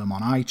listen to them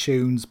on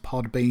iTunes,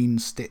 Podbean,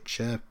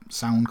 Stitcher,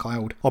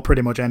 SoundCloud, or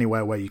pretty much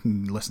anywhere where you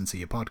can listen to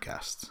your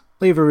podcasts.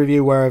 Leave a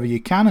review wherever you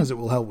can, as it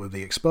will help with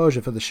the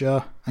exposure for the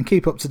show, and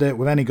keep up to date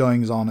with any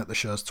goings on at the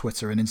show's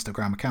Twitter and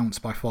Instagram accounts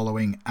by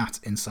following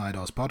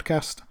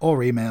 @InsideOzPodcast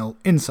or email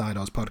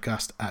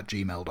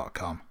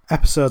insideozpodcast@gmail.com.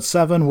 Episode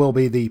 7 will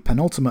be the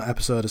penultimate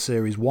episode of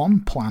Series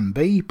 1, Plan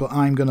B, but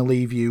I'm going to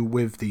leave you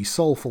with the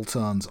soulful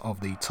tones of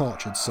the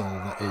tortured soul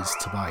that is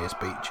Tobias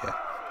Beecher.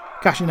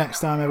 Catch you next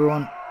time,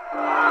 everyone.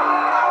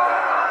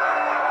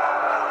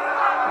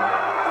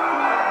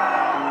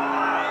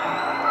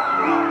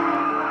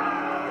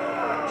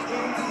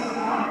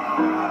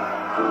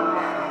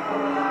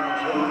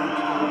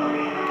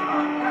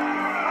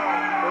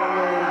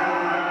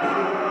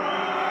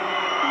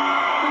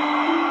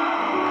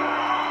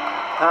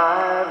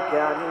 I've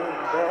got it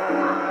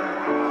bad.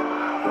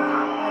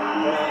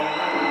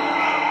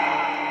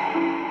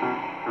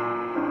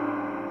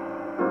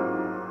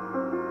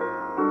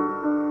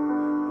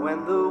 When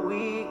the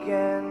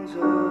weekend's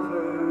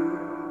over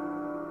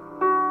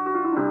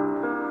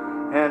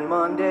and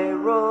Monday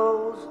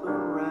rolls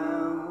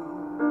around,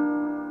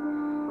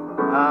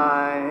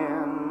 I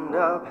end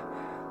up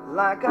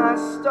like I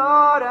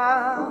start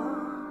out,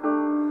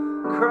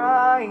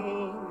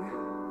 crying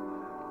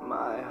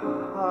my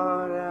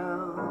heart out.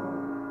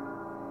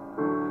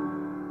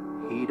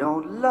 He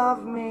don't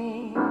love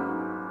me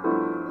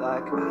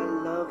like I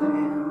love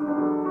him.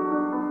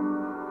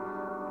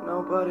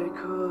 Nobody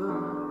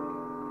could.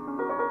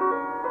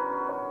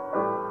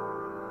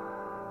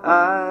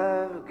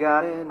 I've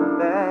got it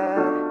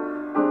bad,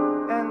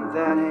 and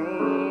that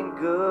ain't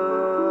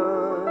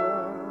good.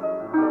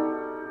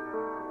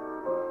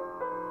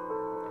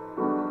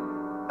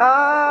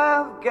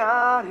 I've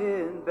got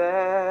it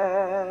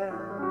bad,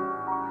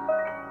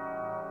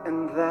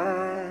 and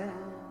that